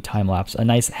get a time-lapse. A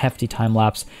nice, hefty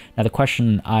time-lapse. Now, the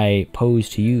question I pose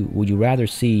to you, would you rather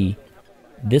see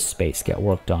this space get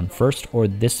worked on first or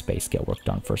this space get worked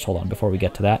on first? Hold on, before we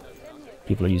get to that,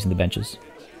 people are using the benches.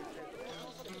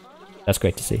 That's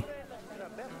great to see.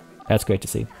 That's great to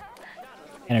see.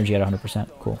 Energy at 100%.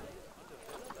 Cool.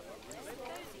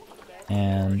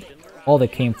 And all they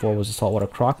came for was a saltwater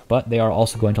croc, but they are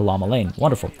also going to Llama Lane.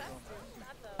 Wonderful.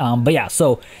 But yeah,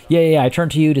 so, yeah, I turn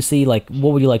to you to see, like,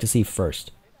 what would you like to see first?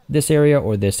 This area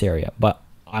or this area? But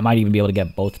I might even be able to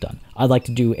get both done. I'd like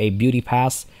to do a beauty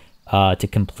pass to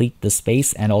complete the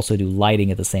space and also do lighting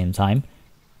at the same time.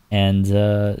 And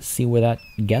see where that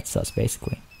gets us,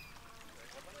 basically.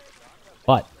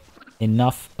 But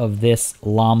enough of this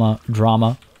llama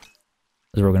drama,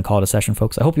 as we're going to call it a session,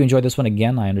 folks. I hope you enjoyed this one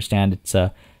again. I understand it's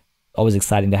always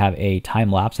exciting to have a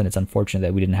time lapse, and it's unfortunate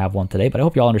that we didn't have one today. But I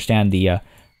hope you all understand the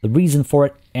reason for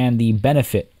it and the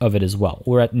benefit of it as well.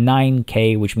 We're at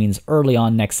 9K, which means early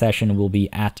on next session we'll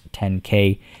be at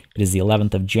 10K. It is the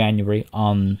 11th of January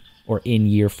on or in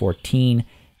year 14.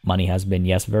 Money has been,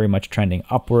 yes, very much trending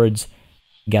upwards.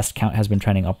 Guest count has been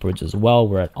trending upwards as well.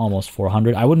 We're at almost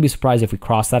 400. I wouldn't be surprised if we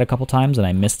crossed that a couple times and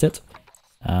I missed it.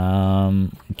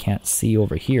 You can't see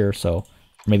over here, so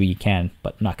maybe you can,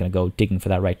 but I'm not going to go digging for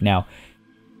that right now.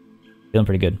 Feeling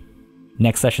pretty good.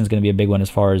 Next session is going to be a big one as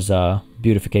far as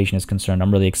beautification is concerned.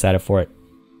 I'm really excited for it.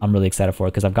 I'm really excited for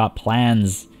it because I've got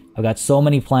plans. I've got so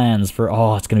many plans for...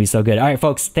 Oh, it's going to be so good. All right,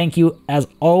 folks, thank you as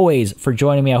always for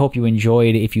joining me. I hope you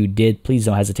enjoyed. If you did, please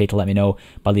don't hesitate to let me know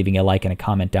by leaving a like and a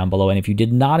comment down below. And if you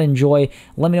did not enjoy,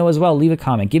 let me know as well. Leave a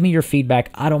comment. Give me your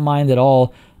feedback. I don't mind at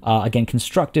all. Again,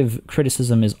 constructive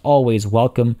criticism is always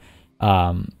welcome.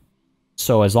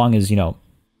 So as long as, you know,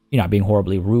 you're not being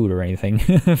horribly rude or anything,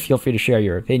 feel free to share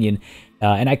your opinion.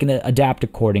 And I can adapt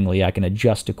accordingly. I can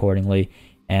adjust accordingly.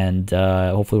 And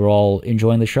hopefully we're all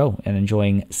enjoying the show and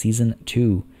enjoying Season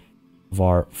 2 of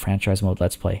our franchise mode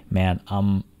Let's Play. Man,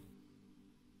 I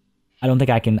don't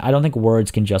think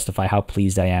words can justify how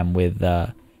pleased I am with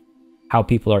how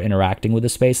people are interacting with the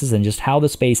spaces and just how the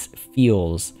space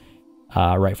feels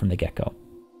right from the get-go.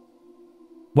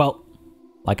 Well,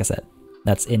 like I said,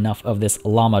 that's enough of this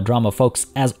llama drama, folks.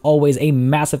 As always, a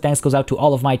massive thanks goes out to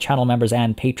all of my channel members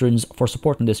and patrons for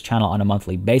supporting this channel on a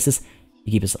monthly basis.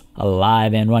 You keep us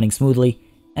alive and running smoothly.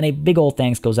 And a big old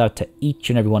thanks goes out to each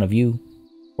and every one of you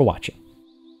for watching.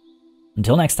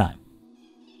 Until next time,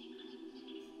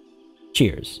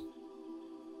 cheers.